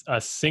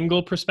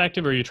single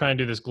perspective, or you're trying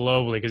to do this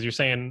globally? Because you're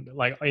saying,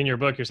 like in your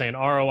book, you're saying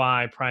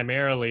ROI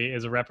primarily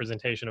is a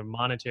representation of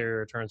monetary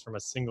returns from a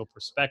single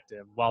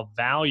perspective, while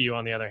value,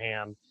 on the other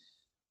hand,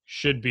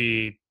 should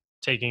be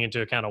taking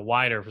into account a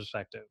wider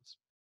perspective.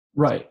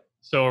 Right.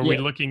 So are we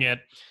Yeah. looking at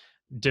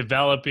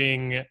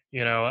developing,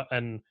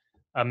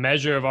 a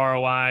measure of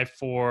ROI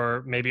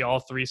for maybe all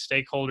three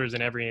stakeholders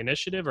in every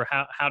initiative, or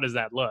how does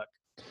that look?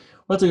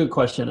 That's a good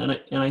question.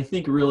 And I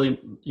think really,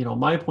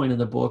 my point in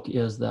the book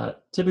is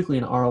that typically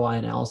an ROI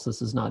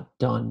analysis is not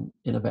done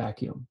in a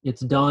vacuum.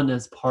 It's done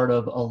as part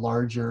of a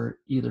larger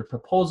either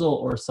proposal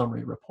or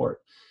summary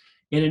report.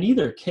 And in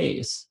either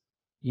case,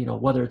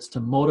 whether it's to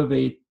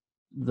motivate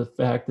the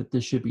fact that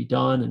this should be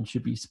done and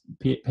should be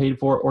paid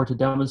for, or to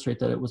demonstrate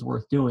that it was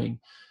worth doing,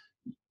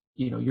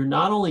 you're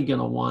not only going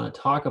to want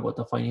to talk about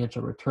the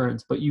financial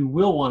returns, but you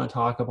will want to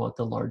talk about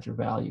the larger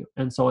value.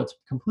 And so it's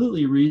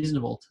completely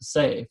reasonable to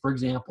say, for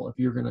example, if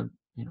you're going to,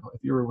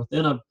 if you were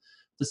within a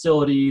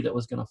facility that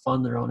was going to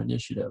fund their own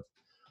initiative,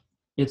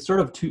 it's sort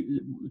of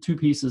two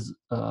pieces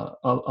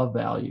of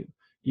value.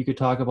 You could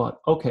talk about,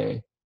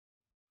 okay,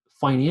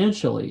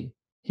 financially,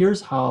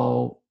 here's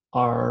how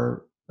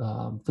our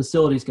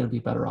facility is going to be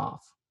better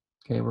off.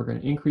 Okay, we're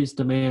going to increase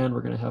demand.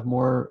 We're going to have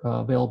more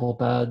available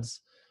beds.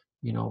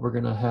 We're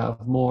going to have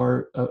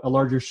a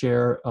larger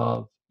share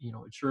of,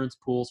 insurance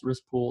pools,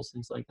 risk pools,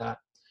 things like that.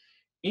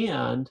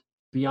 And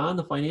beyond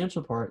the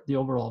financial part, the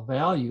overall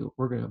value,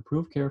 we're going to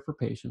improve care for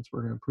patients.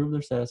 We're going to improve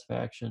their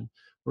satisfaction.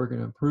 We're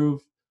going to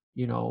improve,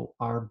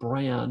 our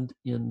brand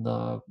in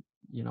the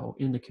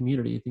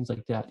community, things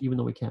like that, even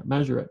though we can't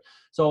measure it.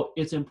 So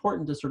it's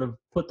important to sort of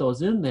put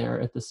those in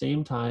there at the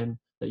same time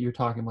that you're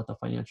talking about the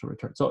financial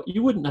return. So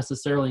you wouldn't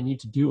necessarily need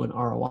to do an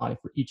ROI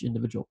for each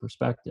individual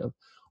perspective.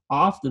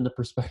 Often the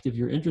perspective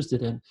you're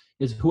interested in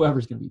is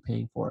whoever's going to be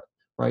paying for it,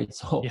 right?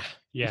 So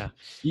Yeah.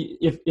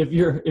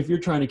 if you're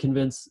trying to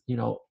convince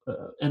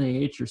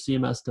NIH or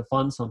CMS to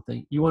fund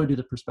something, you want to do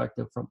the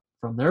perspective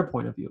from their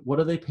point of view. What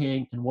are they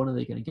paying and what are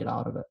they going to get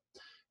out of it?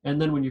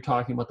 And then when you're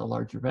talking about the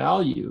larger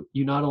value,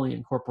 you not only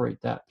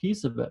incorporate that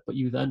piece of it, but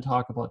you then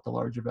talk about the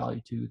larger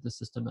value to the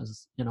system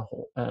as in a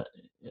whole,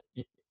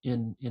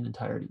 in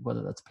entirety,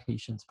 whether that's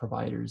patients,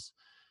 providers,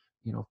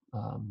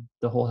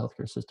 the whole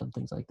healthcare system,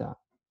 things like that.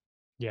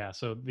 Yeah,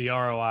 so the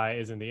ROI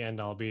isn't the end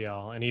all be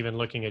all. And even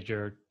looking at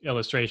your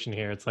illustration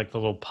here, it's like the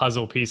little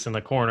puzzle piece in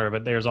the corner,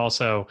 but there's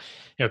also,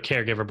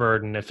 caregiver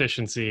burden,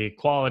 efficiency,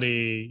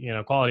 quality,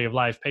 quality of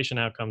life, patient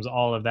outcomes,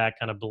 all of that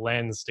kind of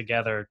blends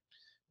together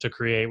to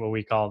create what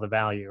we call the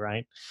value,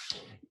 right?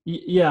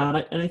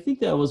 Yeah, and I think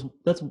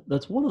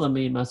that's one of the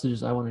main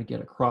messages I want to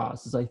get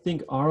across is I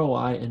think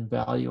ROI and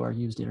value are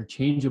used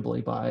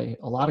interchangeably by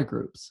a lot of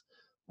groups,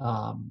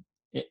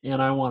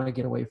 and I want to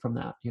get away from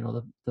that.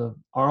 The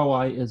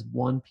ROI is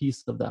one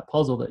piece of that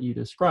puzzle that you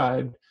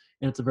described,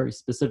 and it's a very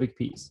specific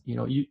piece.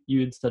 You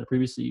had said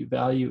previously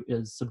value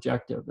is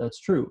subjective.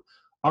 That's true.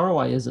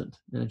 ROI isn't,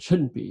 and it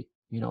shouldn't be.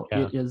 Yeah.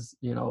 It is.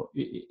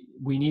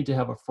 We need to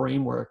have a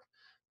framework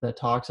that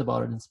talks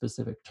about it in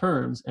specific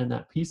terms, and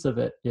that piece of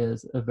it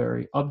is a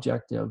very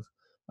objective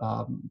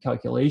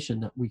calculation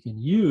that we can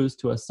use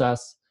to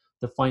assess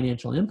the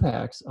financial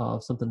impacts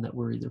of something that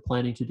we're either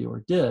planning to do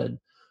or did.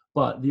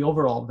 But the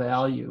overall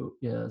value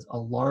is a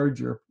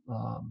larger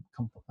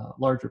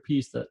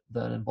piece that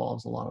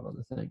involves a lot of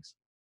other things.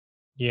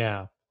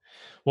 Yeah.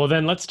 Well,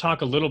 then let's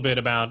talk a little bit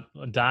about,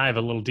 dive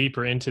a little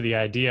deeper into the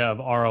idea of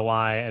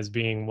ROI as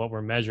being what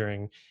we're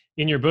measuring.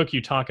 In your book,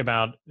 you talk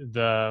about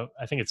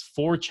I think it's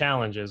 4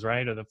 challenges,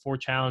 right? Or the 4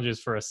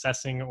 challenges for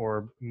assessing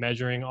or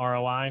measuring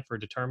ROI, for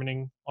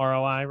determining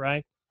ROI,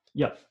 right?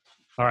 Yep.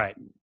 All right.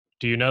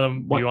 Do you know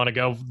them? Do you want to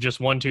go just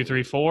 1, 2,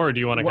 3, 4, or do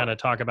you want to kind of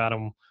talk about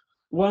them?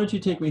 Why don't you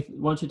take me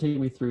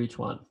through each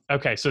one?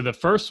 Okay. So the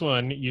first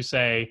one, you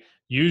say,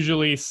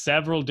 usually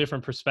several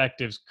different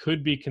perspectives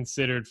could be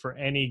considered for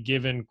any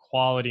given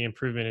quality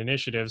improvement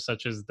initiative,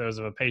 such as those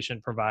of a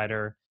patient,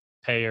 provider,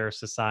 payer,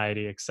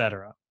 society,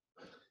 etc.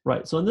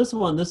 Right. So in this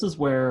one, this is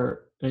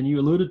where, and you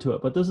alluded to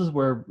it, but this is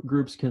where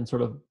groups can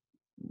sort of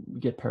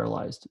get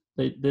paralyzed.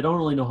 They don't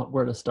really know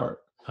where to start.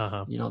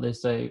 Uh-huh. They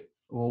say,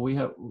 well, we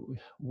have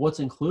what's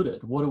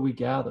included. What do we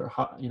gather?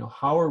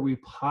 How are we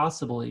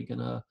possibly going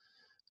to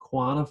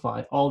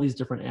quantify all these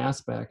different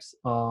aspects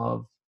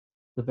of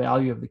the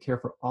value of the care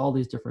for all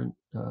these different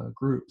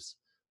groups?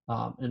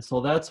 And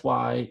so that's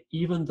why,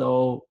 even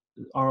though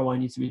ROI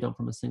needs to be done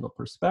from a single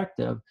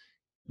perspective,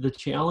 the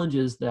challenge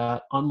is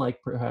that,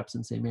 unlike perhaps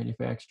in, say,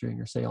 manufacturing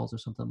or sales or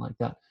something like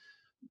that,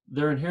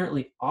 there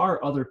inherently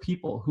are other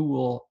people who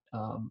will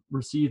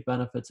receive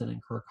benefits and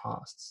incur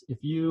costs.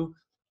 If you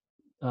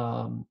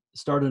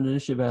start an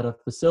initiative at a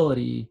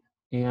facility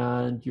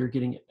and you're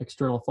getting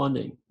external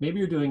funding, maybe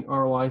you're doing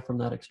ROI from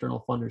that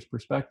external funder's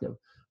perspective,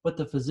 but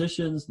the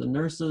physicians, the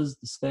nurses,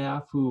 the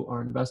staff who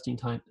are investing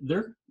time,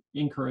 they're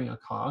incurring a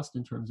cost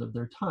in terms of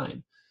their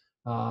time.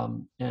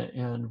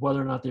 And whether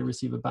or not they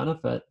receive a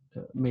benefit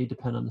may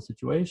depend on the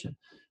situation.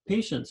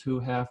 Patients who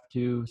have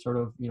to sort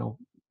of,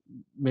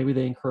 maybe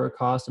they incur a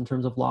cost in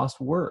terms of lost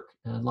work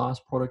and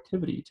lost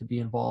productivity to be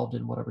involved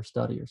in whatever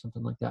study or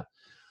something like that.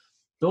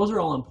 Those are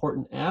all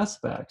important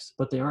aspects,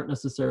 but they aren't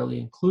necessarily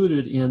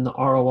included in the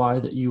ROI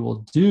that you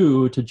will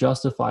do to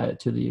justify it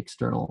to the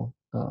external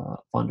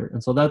funder.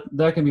 And so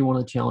that can be one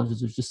of the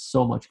challenges. There's just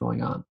so much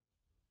going on.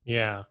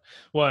 Yeah.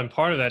 Well, and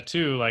part of that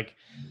too, like,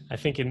 I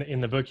think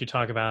in the book you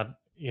talk about,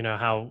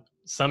 how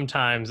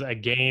sometimes a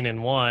gain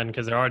in one,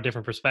 because there are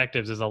different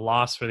perspectives, is a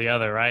loss for the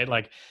other, right?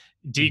 Like,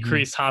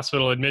 decreased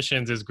hospital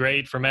admissions is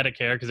great for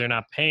Medicare because they're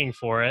not paying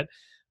for it,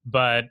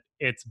 but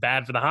it's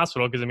bad for the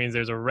hospital because it means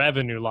there's a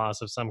revenue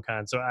loss of some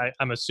kind. So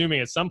I'm assuming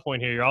at some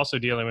point here, you're also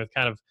dealing with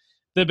kind of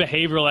the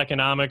behavioral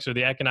economics or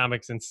the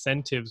economics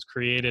incentives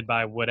created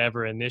by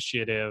whatever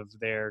initiative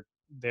they're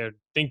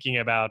thinking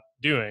about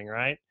doing,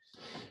 right?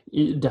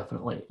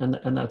 Definitely, and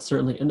that's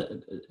certainly, and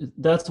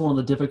that's one of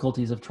the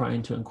difficulties of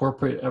trying to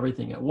incorporate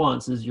everything at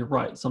once. Is you're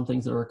right, some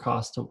things that are a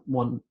cost to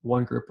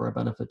one group are a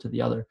benefit to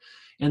the other,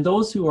 and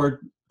those who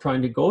are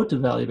trying to go to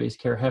value-based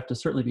care have to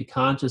certainly be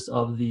conscious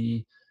of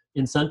the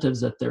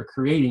incentives that they're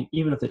creating,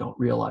 even if they don't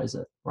realize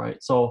it.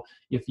 Right. So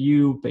if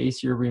you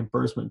base your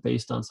reimbursement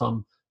based on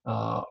some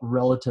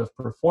relative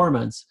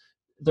performance,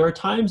 there are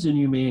times when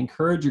you may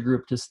encourage a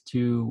group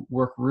to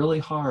work really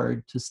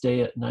hard to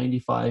stay at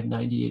 95,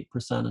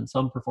 98% in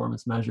some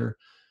performance measure,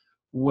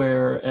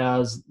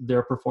 whereas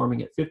they're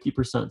performing at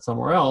 50%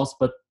 somewhere else,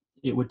 but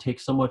it would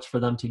take so much for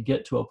them to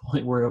get to a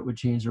point where it would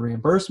change the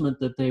reimbursement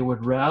that they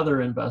would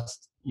rather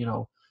invest,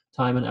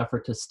 time and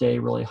effort to stay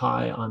really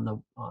high on the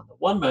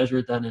one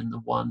measure than in the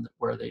one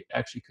where they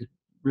actually could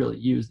really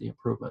use the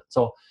improvement.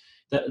 So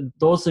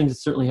those things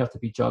certainly have to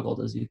be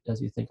juggled as you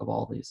think of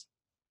all these.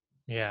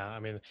 Yeah, I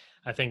mean,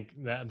 I think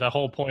that the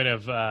whole point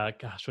of,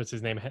 what's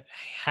his name?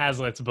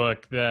 Hazlitt's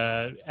book,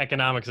 The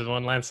Economics of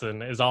One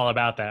Lesson, is all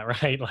about that,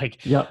 right?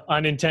 Like Yep.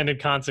 unintended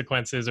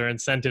consequences or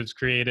incentives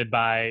created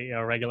by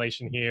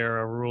regulation here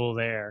or rule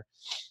there.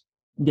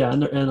 Yeah,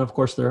 and of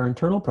course there are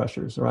internal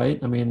pressures, right?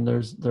 I mean,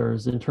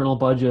 there's internal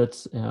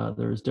budgets,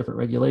 there's different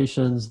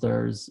regulations,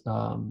 there's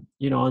and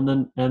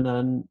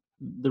then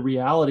the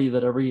reality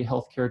that every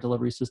healthcare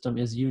delivery system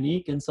is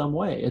unique in some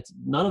way. It's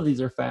none of these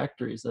are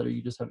factories that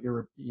you just have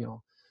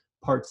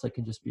parts that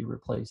can just be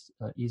replaced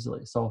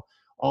easily. So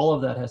all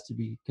of that has to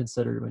be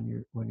considered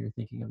when you're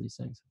thinking of these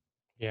things.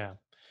 Yeah.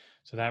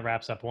 So that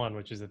wraps up one,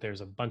 which is that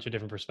there's a bunch of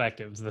different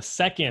perspectives. The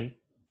second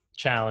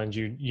challenge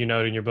you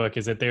note in your book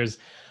is that there's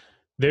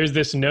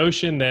this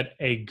notion that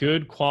a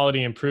good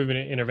quality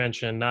improvement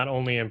intervention not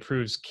only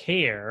improves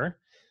care,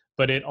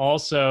 but it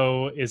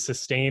also is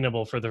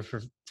sustainable for the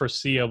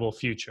foreseeable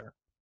future.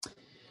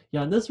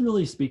 Yeah, and this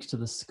really speaks to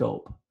the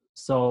scope.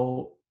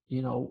 So,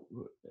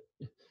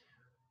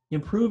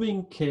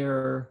 improving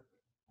care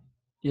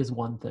is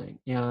one thing.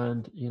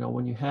 And,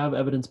 when you have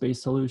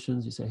evidence-based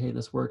solutions, you say, hey,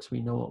 this works, we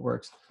know it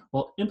works.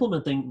 Well,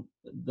 implementing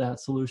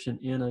that solution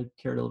in a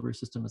care delivery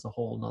system is a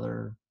whole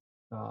nother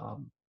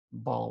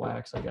ball of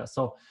wax, I guess.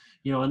 So,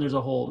 and there's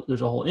a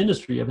whole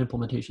industry of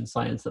implementation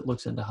science that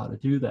looks into how to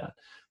do that.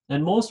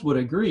 And most would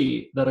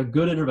agree that a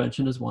good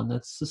intervention is one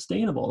that's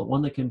sustainable,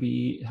 one that can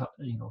be,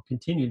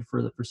 continued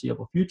for the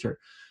foreseeable future.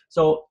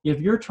 So if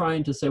you're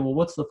trying to say, well,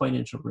 what's the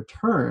financial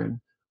return?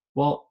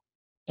 Well,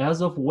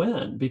 as of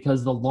when?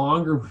 Because the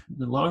longer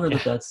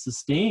that's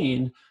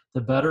sustained,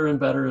 the better and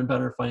better and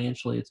better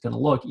financially it's going to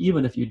look,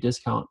 even if you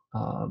discount,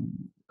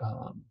 on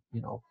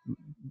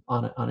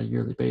a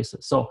yearly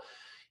basis. So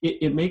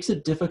it makes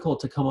it difficult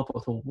to come up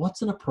with, well,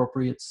 what's an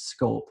appropriate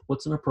scope?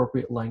 What's an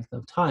appropriate length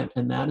of time?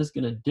 And that is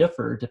going to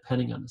differ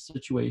depending on the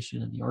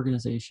situation and the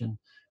organization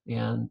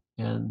and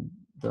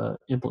the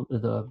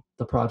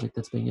project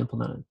that's being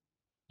implemented.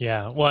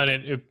 Yeah, well,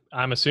 and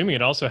I'm assuming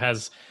it also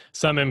has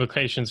some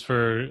implications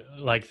for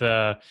like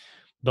the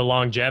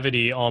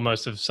longevity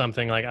almost of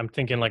something. Like I'm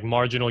thinking like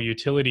marginal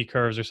utility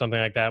curves or something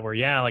like that, where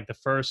like the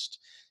first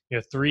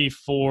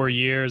 3-4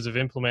 years of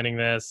implementing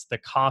this, the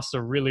costs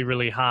are really,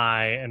 really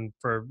high, and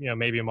for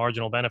maybe a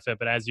marginal benefit.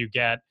 But as you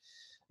get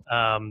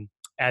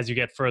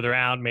further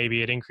out,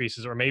 maybe it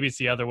increases, or maybe it's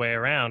the other way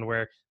around,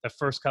 where the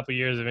first couple of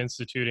years of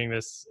instituting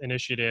this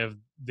initiative,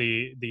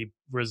 the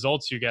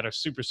results you get are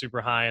super,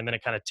 super high, and then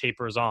it kind of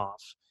tapers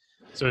off.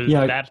 So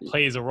Yeah, that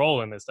plays a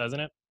role in this,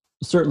 doesn't it?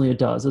 certainly it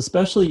does,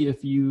 especially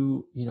if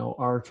you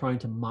are trying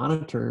to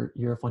monitor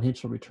your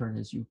financial return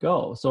as you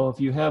go. So if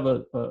you have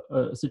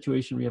a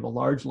situation where you have a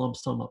large lump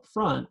sum up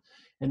front,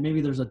 and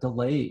maybe there's a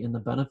delay in the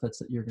benefits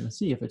that you're going to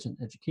see, if it's an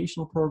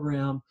educational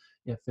program,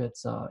 if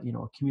it's a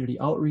community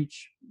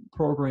outreach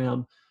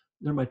program,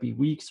 there might be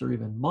weeks or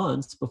even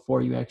months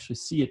before you actually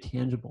see a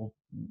tangible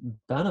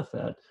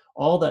benefit.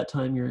 All that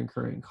time you're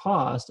incurring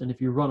cost, and if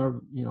you run a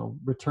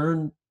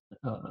return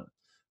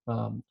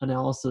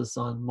analysis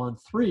on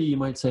month 3, you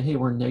might say, hey,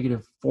 we're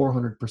negative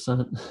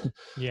 400%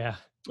 Yeah.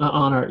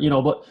 on our,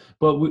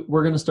 but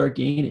we're going to start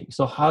gaining.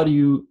 So how do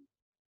you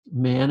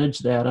manage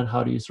that, and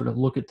how do you sort of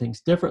look at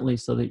things differently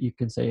so that you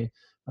can say,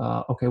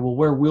 okay, well,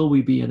 where will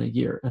we be in a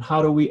year? And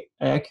how do we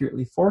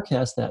accurately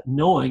forecast that,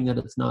 knowing that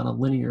it's not a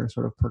linear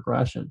sort of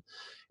progression?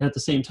 And at the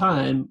same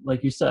time,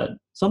 like you said,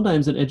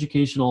 sometimes an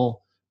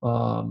educational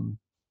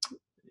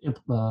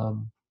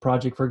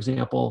project, for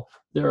example,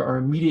 there are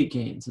immediate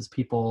gains as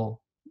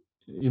people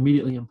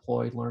immediately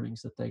employ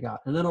learnings that they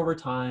got. And then over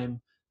time,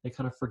 they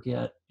kind of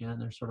forget,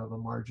 and there's sort of a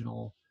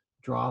marginal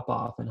drop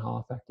off in how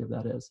effective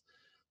that is.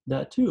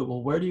 That too,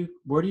 well, where do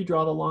you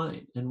draw the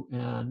line,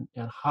 and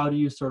how do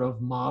you sort of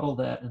model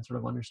that and sort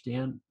of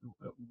understand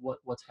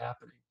what's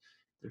happening?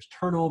 there's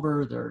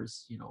turnover,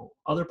 there's,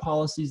 other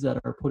policies that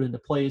are put into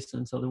place.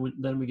 And so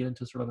then we get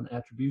into sort of an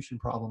attribution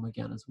problem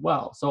again as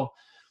well. So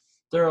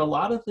there are a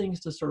lot of things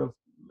to sort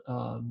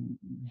of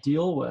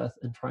deal with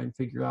and try and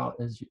figure out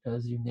as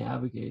you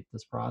navigate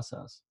this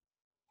process.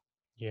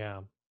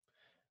 Yeah.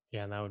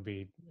 Yeah. And that would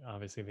be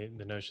obviously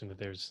the notion that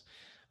there's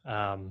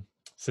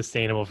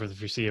sustainable for the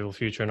foreseeable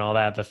future and all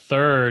that. The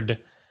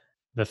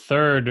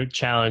third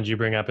challenge you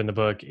bring up in the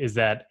book is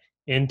that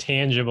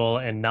intangible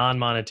and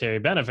non-monetary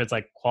benefits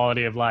like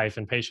quality of life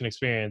and patient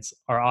experience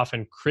are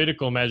often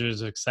critical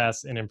measures of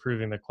success in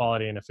improving the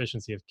quality and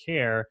efficiency of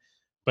care,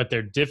 but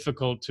they're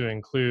difficult to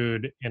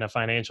include in a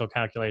financial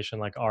calculation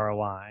like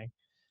ROI.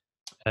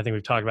 I think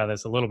we've talked about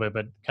this a little bit,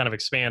 but kind of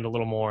expand a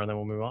little more and then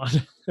we'll move on.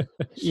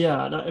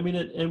 Yeah, no, I mean,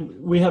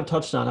 and we have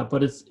touched on it,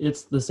 but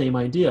it's the same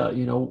idea.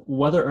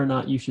 Whether or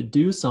not you should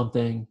do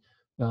something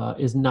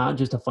is not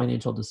just a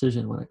financial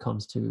decision when it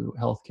comes to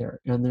healthcare.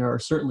 And there are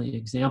certainly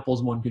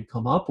examples one could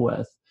come up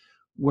with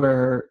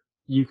where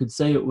you could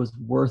say it was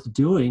worth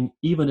doing,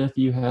 even if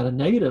you had a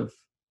negative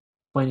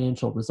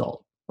financial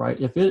result, right?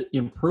 If it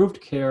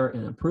improved care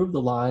and improved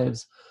the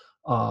lives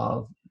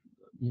of,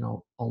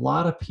 a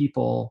lot of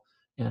people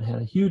and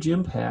had a huge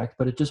impact,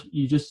 but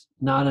you just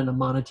not in a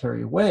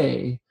monetary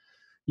way,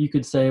 you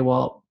could say,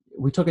 well,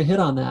 we took a hit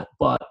on that,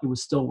 but it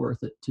was still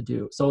worth it to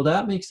do. So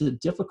that makes it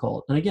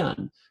difficult. And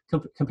again,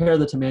 compare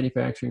that to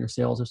manufacturing or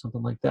sales or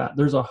something like that.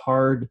 There's a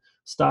hard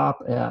stop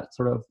at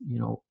sort of,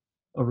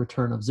 a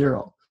return of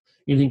zero.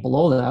 Anything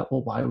below that,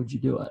 well, why would you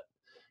do it?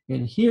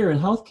 And here in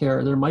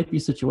healthcare, there might be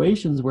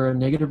situations where a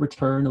negative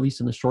return, at least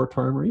in the short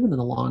term or even in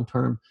the long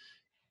term,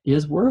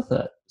 is worth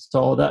it.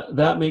 So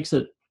that makes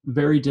it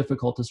very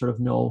difficult to sort of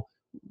know,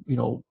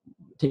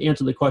 to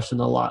answer the question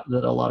that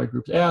a lot of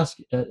groups ask,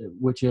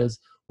 which is,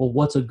 well,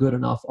 what's a good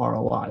enough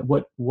ROI?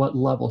 What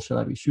level should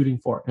I be shooting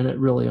for? And it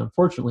really,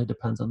 unfortunately,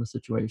 depends on the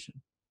situation.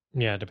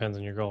 Yeah, it depends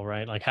on your goal,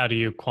 right? Like, how do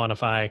you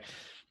quantify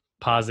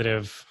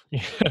positive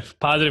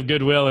positive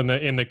goodwill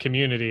in the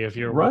community if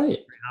you're working Right.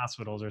 in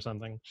hospitals or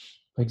something?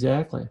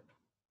 Exactly.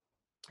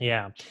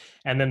 Yeah.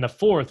 And then the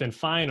fourth and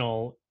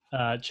final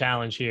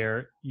challenge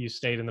here you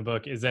state in the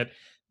book is that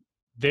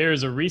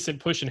there's a recent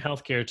push in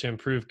healthcare to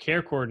improve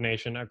care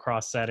coordination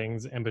across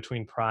settings and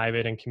between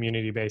private and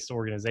community-based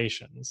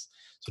organizations.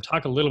 So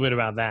talk a little bit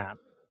about that.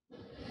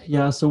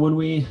 Yeah. So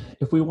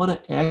if we want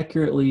to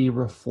accurately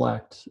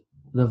reflect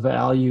the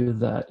value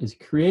that is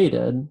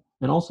created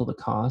and also the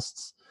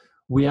costs,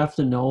 we have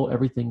to know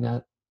everything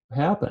that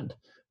happened.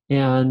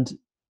 And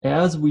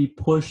as we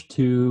push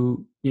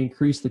to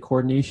increase the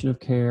coordination of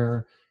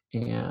care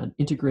and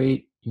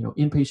integrate,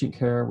 inpatient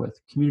care with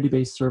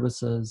community-based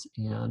services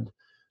and,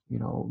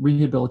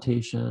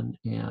 rehabilitation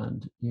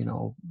and,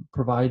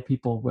 provide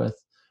people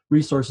with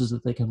resources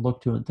that they can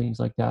look to and things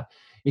like that,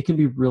 it can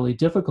be really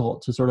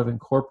difficult to sort of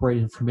incorporate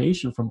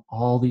information from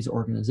all these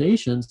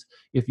organizations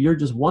if you're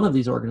just one of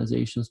these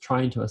organizations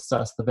trying to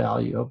assess the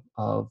value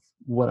of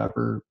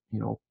whatever,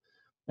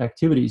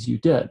 activities you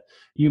did.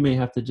 You may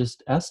have to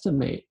just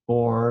estimate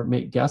or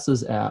make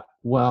guesses at,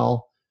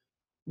 well,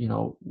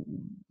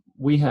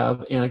 we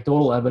have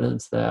anecdotal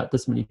evidence that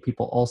this many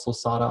people also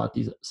sought out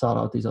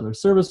these other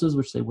services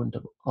which they wouldn't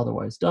have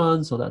otherwise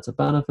done, so that's a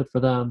benefit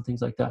for them,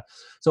 things like that.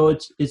 So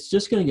it's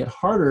just going to get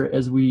harder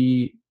as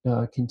we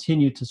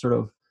continue to sort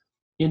of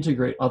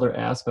integrate other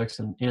aspects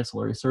and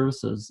ancillary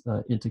services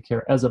into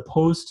care, as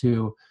opposed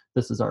to,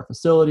 this is our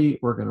facility,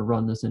 we're going to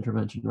run this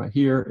intervention right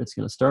here, it's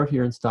going to start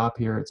here and stop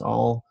here, it's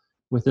all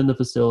within the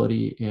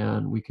facility,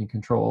 and we can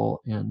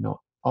control and know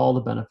all the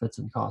benefits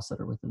and costs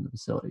that are within the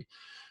facility.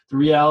 The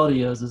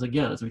reality is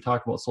again, as we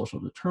talk about social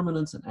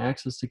determinants and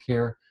access to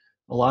care,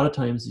 a lot of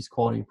times these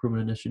quality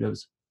improvement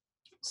initiatives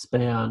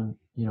span,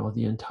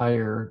 the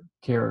entire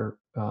care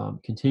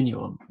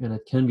continuum, and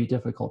it can be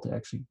difficult to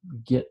actually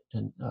get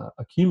and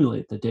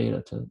accumulate the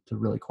data to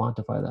really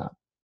quantify that.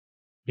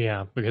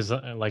 Yeah, because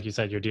like you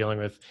said, you're dealing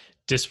with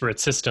disparate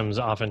systems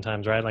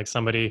oftentimes, right? Like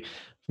somebody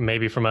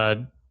maybe from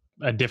a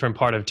different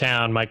part of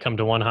town might come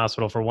to one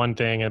hospital for one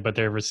thing, but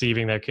they're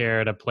receiving their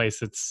care at a place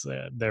that's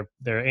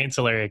their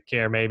ancillary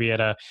care, maybe at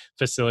a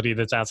facility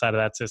that's outside of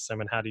that system.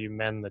 And how do you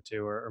mend the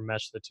two or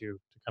mesh the two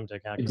to come to a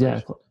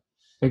calculation?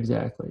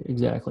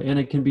 Exactly. And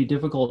it can be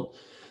difficult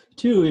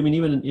too. I mean,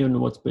 even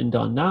what's been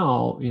done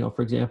now,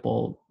 for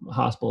example,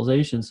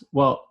 hospitalizations.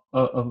 Well,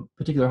 a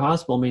particular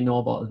hospital may know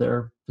about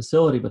their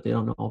facility, but they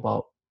don't know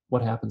about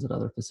what happens at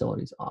other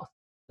facilities often.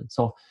 And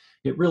so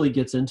it really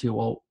gets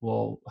into,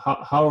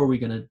 how are we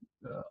going to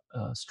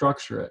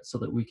structure it so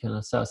that we can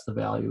assess the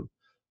value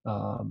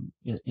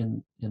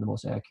in the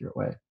most accurate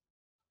way.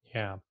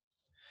 Yeah.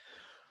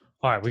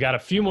 All right, we got a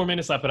few more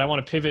minutes left, but I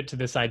want to pivot to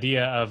this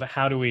idea of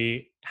how do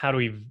we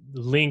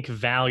link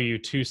value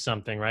to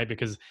something, right?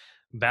 Because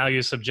value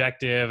is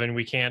subjective, and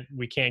we can't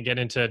get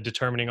into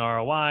determining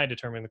ROI,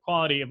 determining the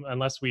quality,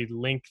 unless we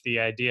link the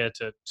idea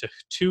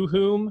to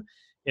whom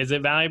is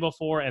it valuable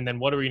for, and then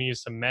what are we going to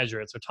use to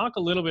measure it. So talk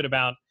a little bit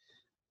about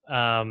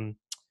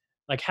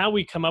like how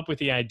we come up with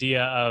the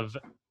idea of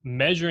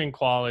measuring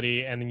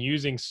quality and then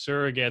using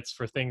surrogates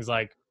for things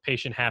like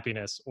patient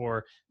happiness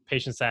or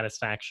patient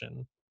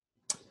satisfaction?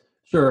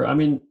 Sure. I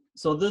mean,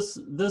 so this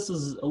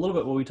is a little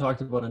bit what we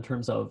talked about in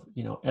terms of,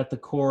 at the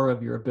core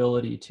of your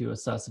ability to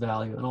assess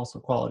value and also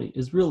quality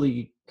is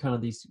really kind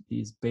of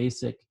these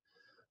basic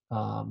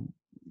um,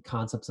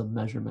 concepts of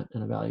measurement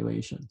and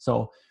evaluation.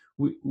 So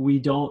we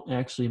don't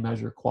actually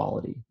measure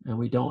quality and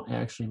we don't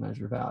actually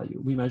measure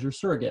value. We measure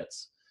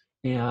surrogates,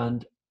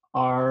 and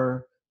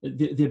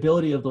the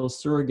ability of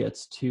those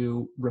surrogates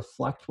to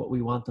reflect what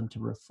we want them to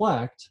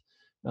reflect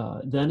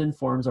then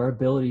informs our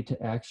ability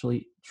to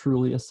actually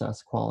truly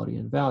assess quality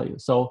and value.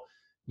 So,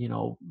 you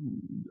know,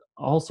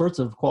 all sorts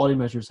of quality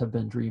measures have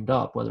been dreamed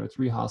up, whether it's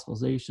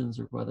rehospitalizations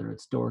or whether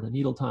it's door to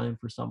needle time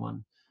for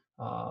someone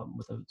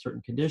with a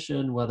certain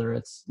condition, whether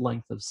it's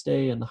length of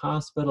stay in the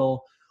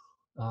hospital,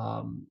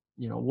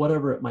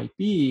 whatever it might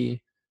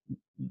be.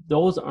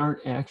 Those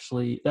aren't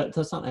actually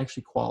that's not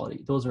actually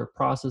quality. Those are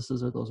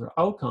processes or those are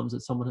outcomes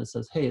that someone has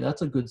says, hey,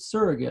 that's a good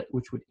surrogate,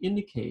 which would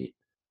indicate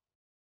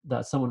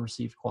that someone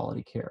received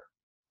quality care.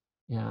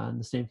 And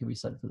the same can be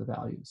said for the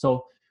value.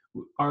 So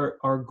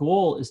our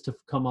goal is to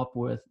come up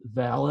with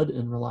valid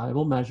and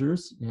reliable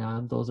measures,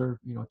 and those are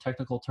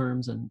technical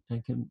terms and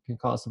can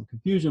cause some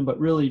confusion, but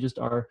really just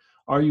are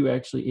you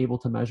actually able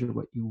to measure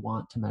what you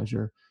want to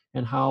measure,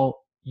 and how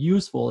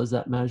useful is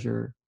that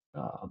measure,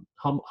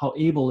 how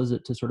able is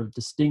it to sort of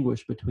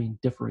distinguish between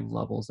differing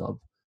levels of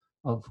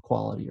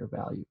quality or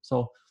value.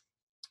 So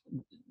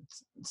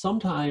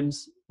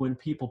sometimes when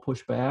people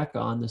push back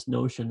on this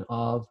notion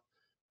of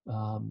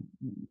um,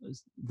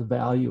 the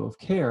value of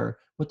care,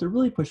 what they're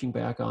really pushing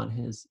back on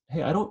is,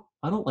 hey, I don't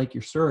like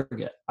your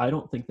surrogate. I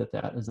don't think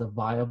that is a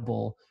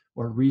viable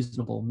or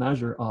reasonable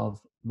measure of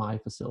my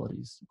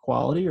facility's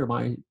quality or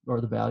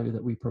the value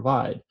that we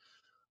provide.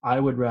 I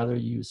would rather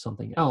use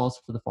something else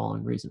for the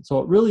following reason. So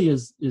it really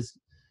is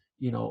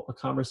a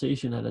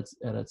conversation at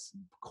its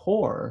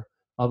core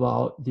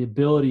about the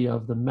ability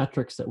of the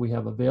metrics that we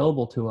have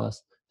available to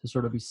us to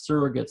sort of be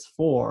surrogates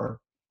for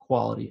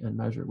quality and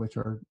measure, which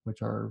are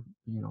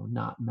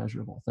not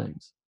measurable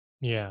things.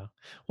 Yeah.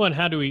 Well, and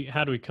how do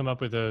we come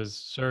up with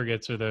those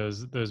surrogates or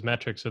those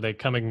metrics? Are they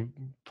coming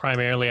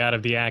primarily out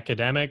of the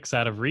academics,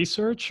 out of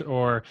research,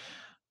 or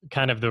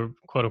kind of the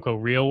quote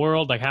unquote real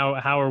world? Like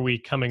how are we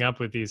coming up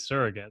with these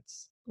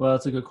surrogates? Well,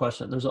 that's a good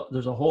question. There's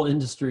a whole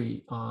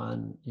industry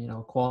on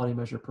quality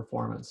measure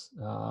performance.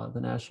 The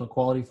National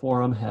Quality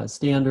Forum has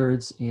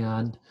standards,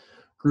 and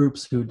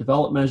groups who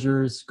develop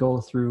measures go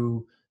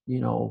through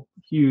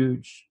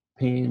huge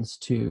pains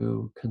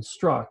to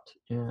construct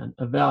and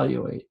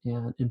evaluate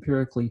and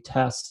empirically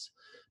test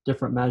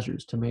different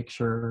measures to make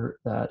sure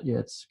that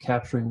it's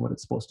capturing what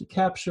it's supposed to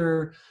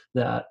capture,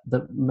 that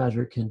the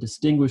measure can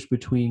distinguish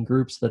between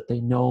groups that they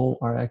know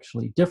are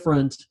actually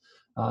different,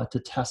 to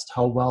test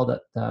how well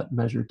that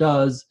measure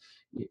does.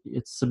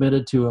 It's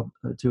submitted to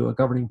a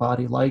governing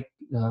body like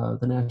the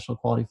National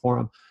Quality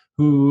Forum,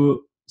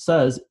 who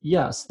says,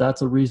 yes,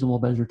 that's a reasonable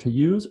measure to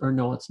use, or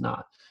no, it's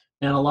not.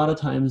 And a lot of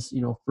times,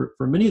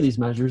 for many of these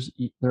measures,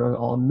 there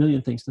are a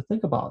million things to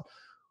think about.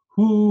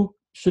 Who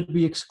should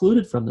be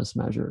excluded from this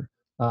measure?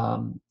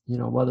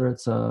 Whether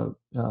it's a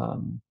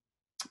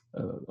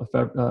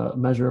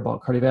measure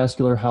about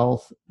cardiovascular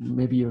health,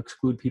 maybe you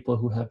exclude people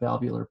who have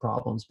valvular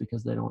problems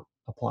because they don't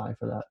apply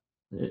for that.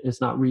 It's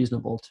not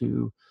reasonable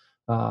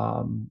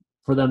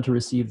for them to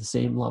receive the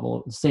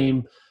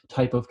same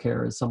type of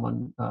care as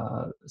someone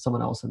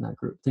else in that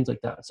group. Things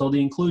like that. So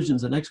the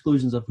inclusions and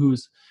exclusions of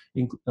who's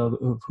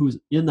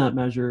in that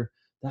measure,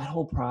 that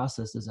whole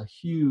process is a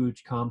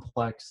huge,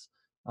 complex,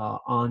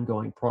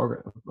 ongoing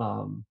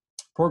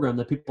program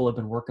that people have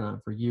been working on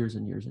for years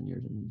and years and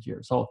years and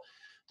years. So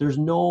there's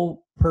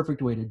no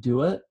perfect way to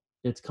do it.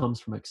 It comes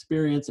from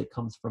experience. It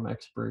comes from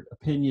expert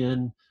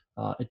opinion.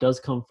 It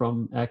does come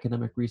from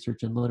academic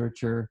research and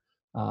literature,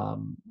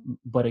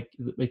 but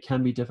it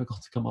can be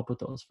difficult to come up with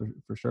those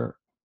for sure.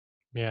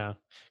 Yeah,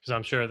 because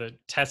I'm sure that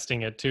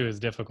testing it too is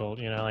difficult.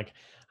 Like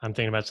I'm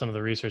thinking about some of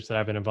the research that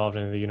I've been involved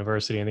in at the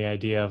university, and the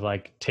idea of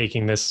like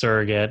taking this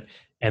surrogate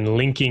and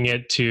linking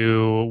it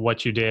to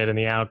what you did and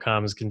the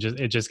outcomes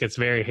it just gets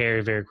very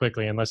hairy very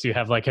quickly. Unless you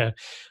have like a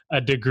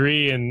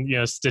degree in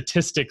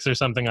statistics or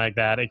something like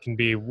that, it can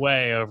be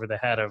way over the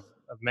head of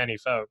many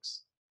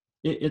folks.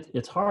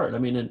 It's hard. I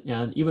mean,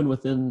 and even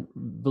within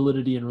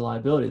validity and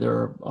reliability, there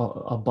are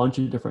a bunch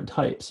of different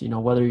types.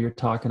 Whether you're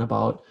talking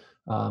about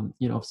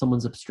if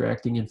someone's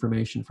abstracting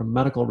information from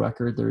medical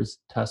record, there's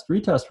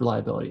retest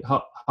reliability.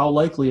 How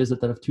likely is it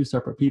that if two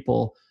separate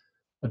people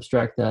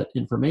abstract that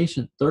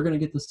information, they're going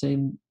to get the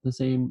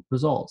same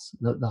results?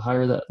 The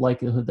higher that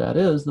likelihood that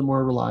is, the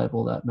more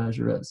reliable that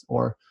measure is.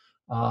 Or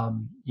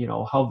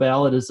how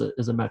valid is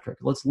a metric?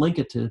 Let's link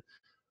it to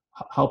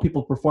how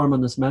people perform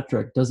on this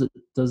metric. Is it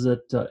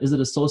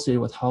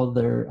associated with how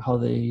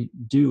they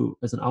do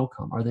as an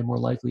outcome? Are they more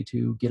likely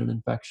to get an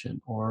infection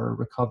or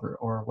recover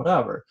or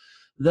whatever?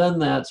 Then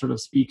that sort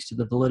of speaks to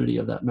the validity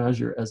of that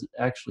measure as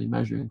actually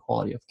measuring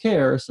quality of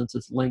care, since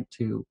it's linked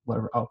to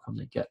whatever outcome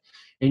they get.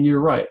 And you're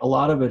right, a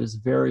lot of it is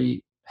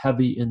very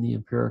heavy in the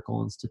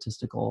empirical and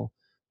statistical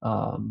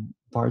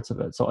parts of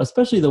it. So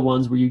especially the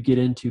ones where you get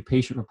into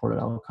patient-reported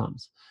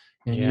outcomes,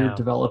 and you're Yeah.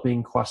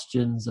 developing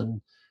questions,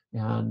 and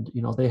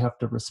they have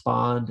to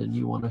respond, and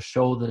you want to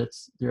show that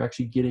they're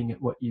actually getting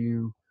at what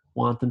you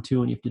want them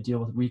to, and you have to deal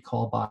with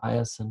recall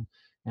bias and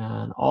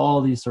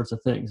all these sorts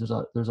of things.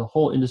 There's a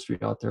whole industry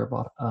out there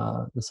about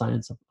the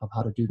science of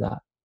how to do that.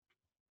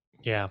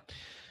 Yeah.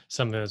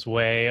 Something that's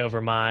way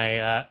over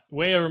my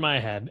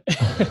head.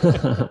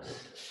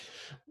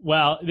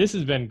 Well, this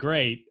has been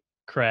great,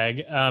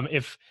 Craig.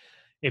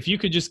 If you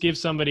could just give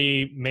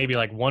somebody maybe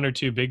like one or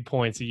two big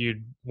points that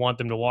you'd want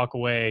them to walk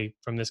away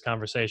from this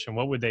conversation,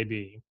 what would they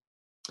be?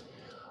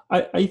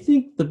 I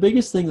think the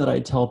biggest thing that I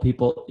tell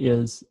people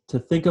is to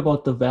think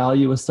about the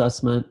value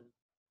assessment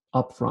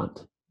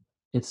upfront.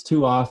 It's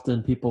too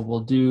often people will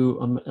do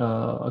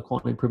a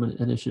quality improvement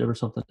initiative or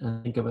something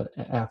and think of it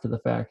after the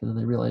fact, and then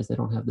they realize they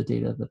don't have the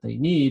data that they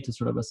need to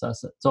sort of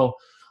assess it. So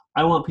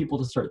I want people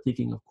to start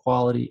thinking of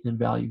quality and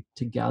value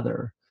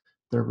together.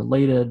 They're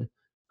related,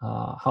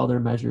 how they're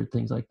measured,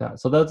 things like that.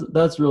 So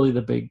that's really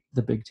the big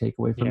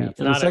takeaway for Yeah, me. it's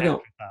And the not an second,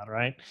 afterthought,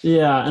 right?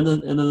 yeah, and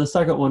then the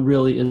second one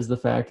really is the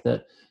fact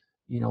that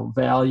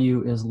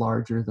value is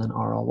larger than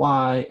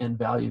ROI, and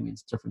value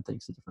means different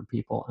things to different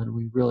people, and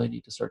we really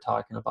need to start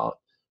talking about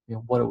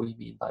what do we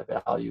mean by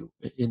value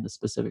in the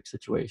specific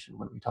situation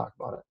when we talk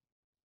about it.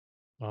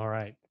 All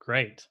right,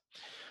 great.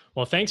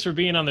 Well, thanks for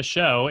being on the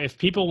show. If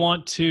people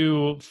want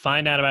to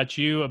find out about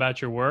you, about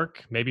your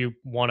work, maybe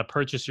want to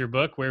purchase your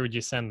book, where would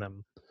you send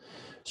them?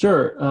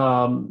 Sure.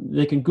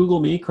 They can Google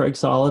me, Craig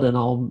Solid, and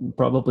I'll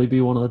probably be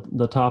one of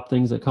the top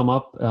things that come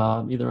up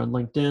either on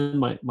LinkedIn.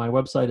 My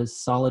website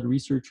is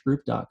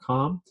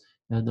solidresearchgroup.com,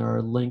 and there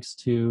are links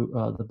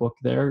to the book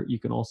there. You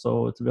can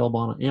also, it's available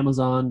on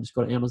Amazon. Just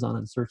go to Amazon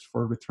and search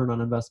for Return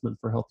on Investment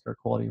for Healthcare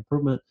Quality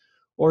Improvement,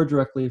 or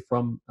directly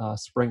from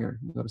Springer.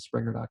 You can go to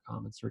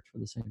springer.com and search for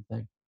the same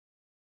thing.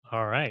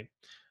 All right.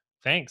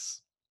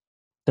 Thanks.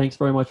 Thanks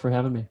very much for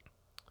having me.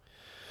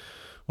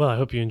 Well, I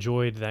hope you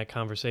enjoyed that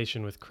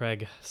conversation with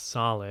Craig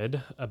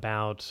Solid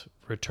about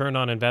return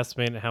on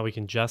investment and how we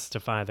can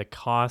justify the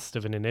cost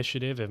of an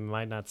initiative. It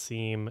might not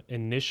seem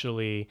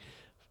initially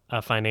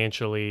a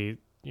financially,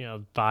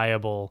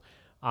 viable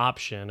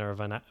option or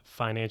a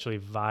financially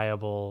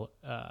viable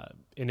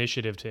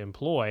initiative to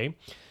employ.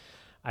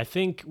 I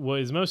think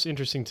what is most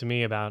interesting to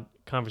me about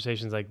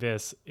conversations like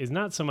this is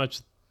not so much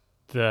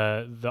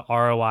the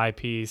ROI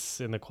piece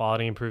and the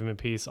quality improvement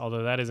piece,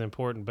 although that is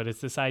important, but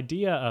it's this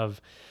idea of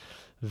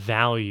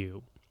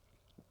value.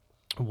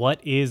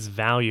 What is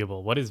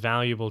valuable? What is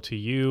valuable to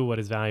you? What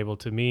is valuable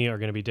to me are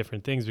going to be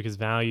different things because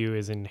value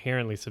is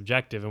inherently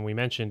subjective. And we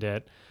mentioned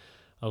it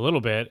a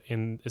little bit,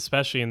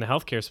 especially in the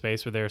healthcare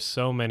space where there are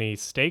so many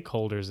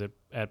stakeholders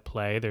at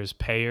play. There's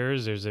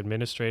payers, there's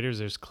administrators,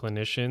 there's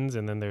clinicians,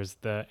 and then there's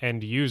the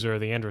end user,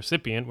 the end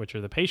recipient, which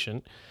are the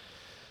patient.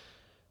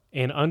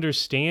 And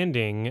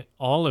understanding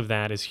all of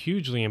that is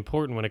hugely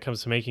important when it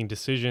comes to making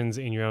decisions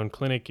in your own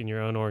clinic, in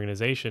your own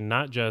organization,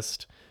 not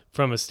just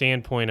from a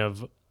standpoint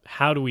of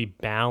how do we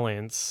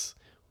balance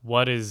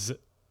what is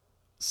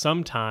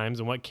sometimes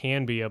and what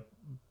can be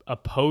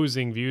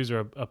opposing views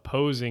or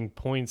opposing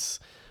points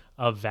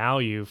of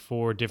value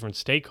for different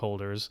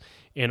stakeholders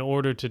in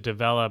order to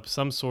develop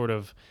some sort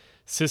of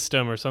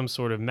system or some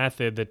sort of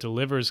method that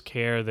delivers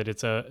care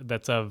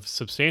that's of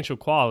substantial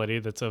quality,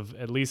 that's of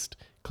at least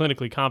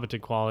clinically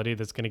competent quality,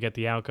 that's going to get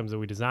the outcomes that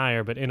we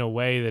desire, but in a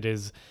way that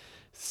is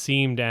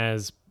seemed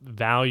as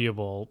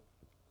valuable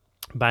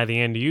by the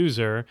end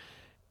user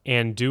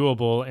and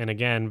doable, and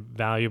again,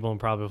 valuable and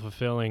probably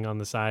fulfilling on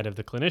the side of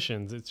the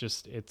clinicians.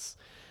 It's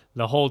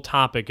the whole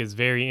topic is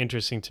very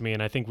interesting to me,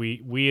 and I think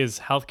we as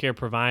healthcare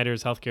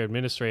providers, healthcare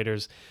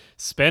administrators,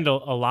 spend a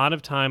lot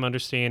of time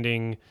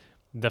understanding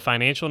the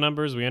financial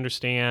numbers. We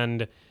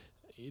understand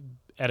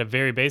at a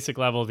very basic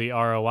level the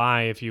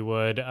ROI, if you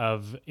would,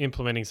 of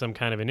implementing some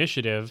kind of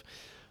initiative.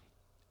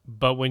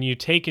 But when you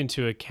take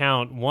into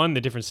account, one,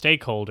 the different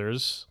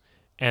stakeholders,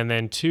 and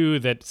then two,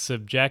 that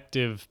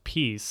subjective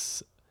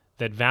piece,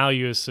 that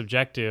value is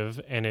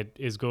subjective and it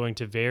is going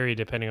to vary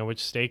depending on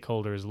which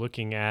stakeholder is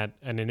looking at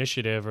an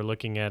initiative or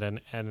looking at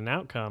an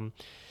outcome,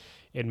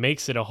 it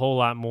makes it a whole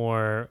lot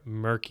more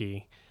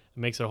murky. It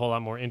makes it a whole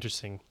lot more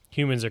interesting.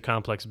 Humans are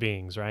complex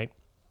beings, right?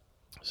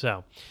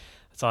 So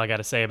that's all I got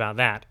to say about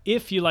that.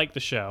 If you like the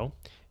show,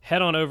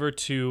 head on over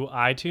to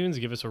iTunes,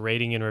 give us a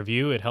rating and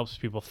review. It helps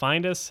people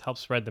find us,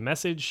 helps spread the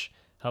message,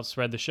 helps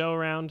spread the show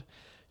around.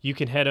 You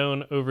can head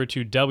on over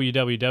to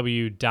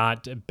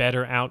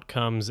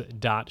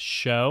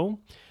www.betteroutcomes.show,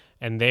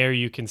 and there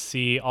you can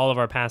see all of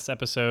our past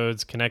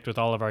episodes, connect with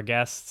all of our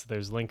guests.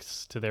 There's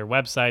links to their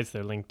websites,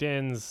 their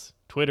LinkedIns,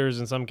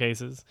 Twitters in some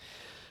cases.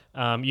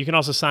 You can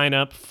also sign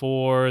up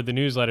for the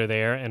newsletter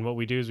there, and what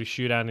we do is we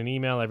shoot out an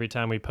email every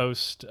time we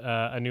post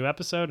a new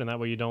episode, and that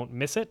way you don't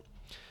miss it.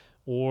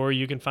 Or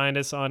you can find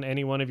us on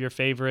any one of your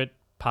favorite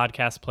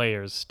podcast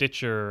players,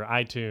 Stitcher,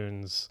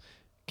 iTunes,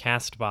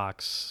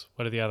 Castbox.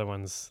 What are the other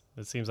ones?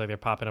 It seems like they're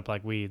popping up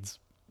like weeds.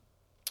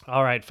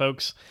 All right,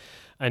 folks.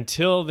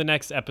 Until the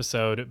next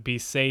episode, be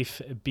safe,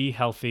 be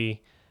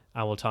healthy.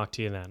 I will talk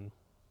to you then.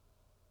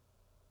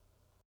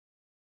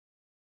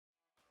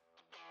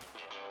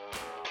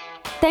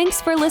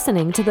 Thanks for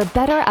listening to the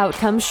Better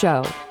Outcomes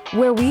Show,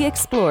 where we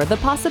explore the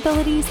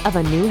possibilities of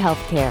a new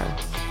healthcare.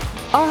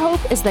 Our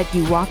hope is that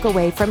you walk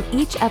away from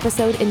each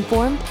episode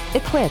informed,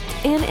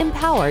 equipped, and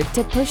empowered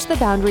to push the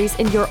boundaries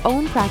in your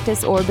own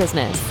practice or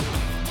business.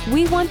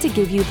 We want to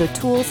give you the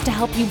tools to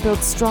help you build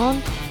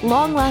strong,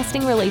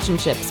 long-lasting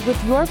relationships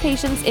with your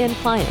patients and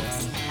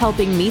clients,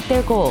 helping meet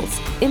their goals,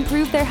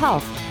 improve their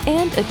health,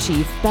 and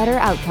achieve better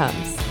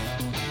outcomes.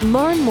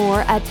 Learn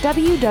more at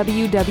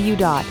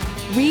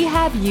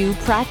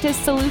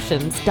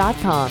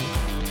www.rehabuppracticesolutions.com.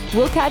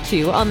 We'll catch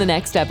you on the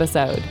next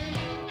episode.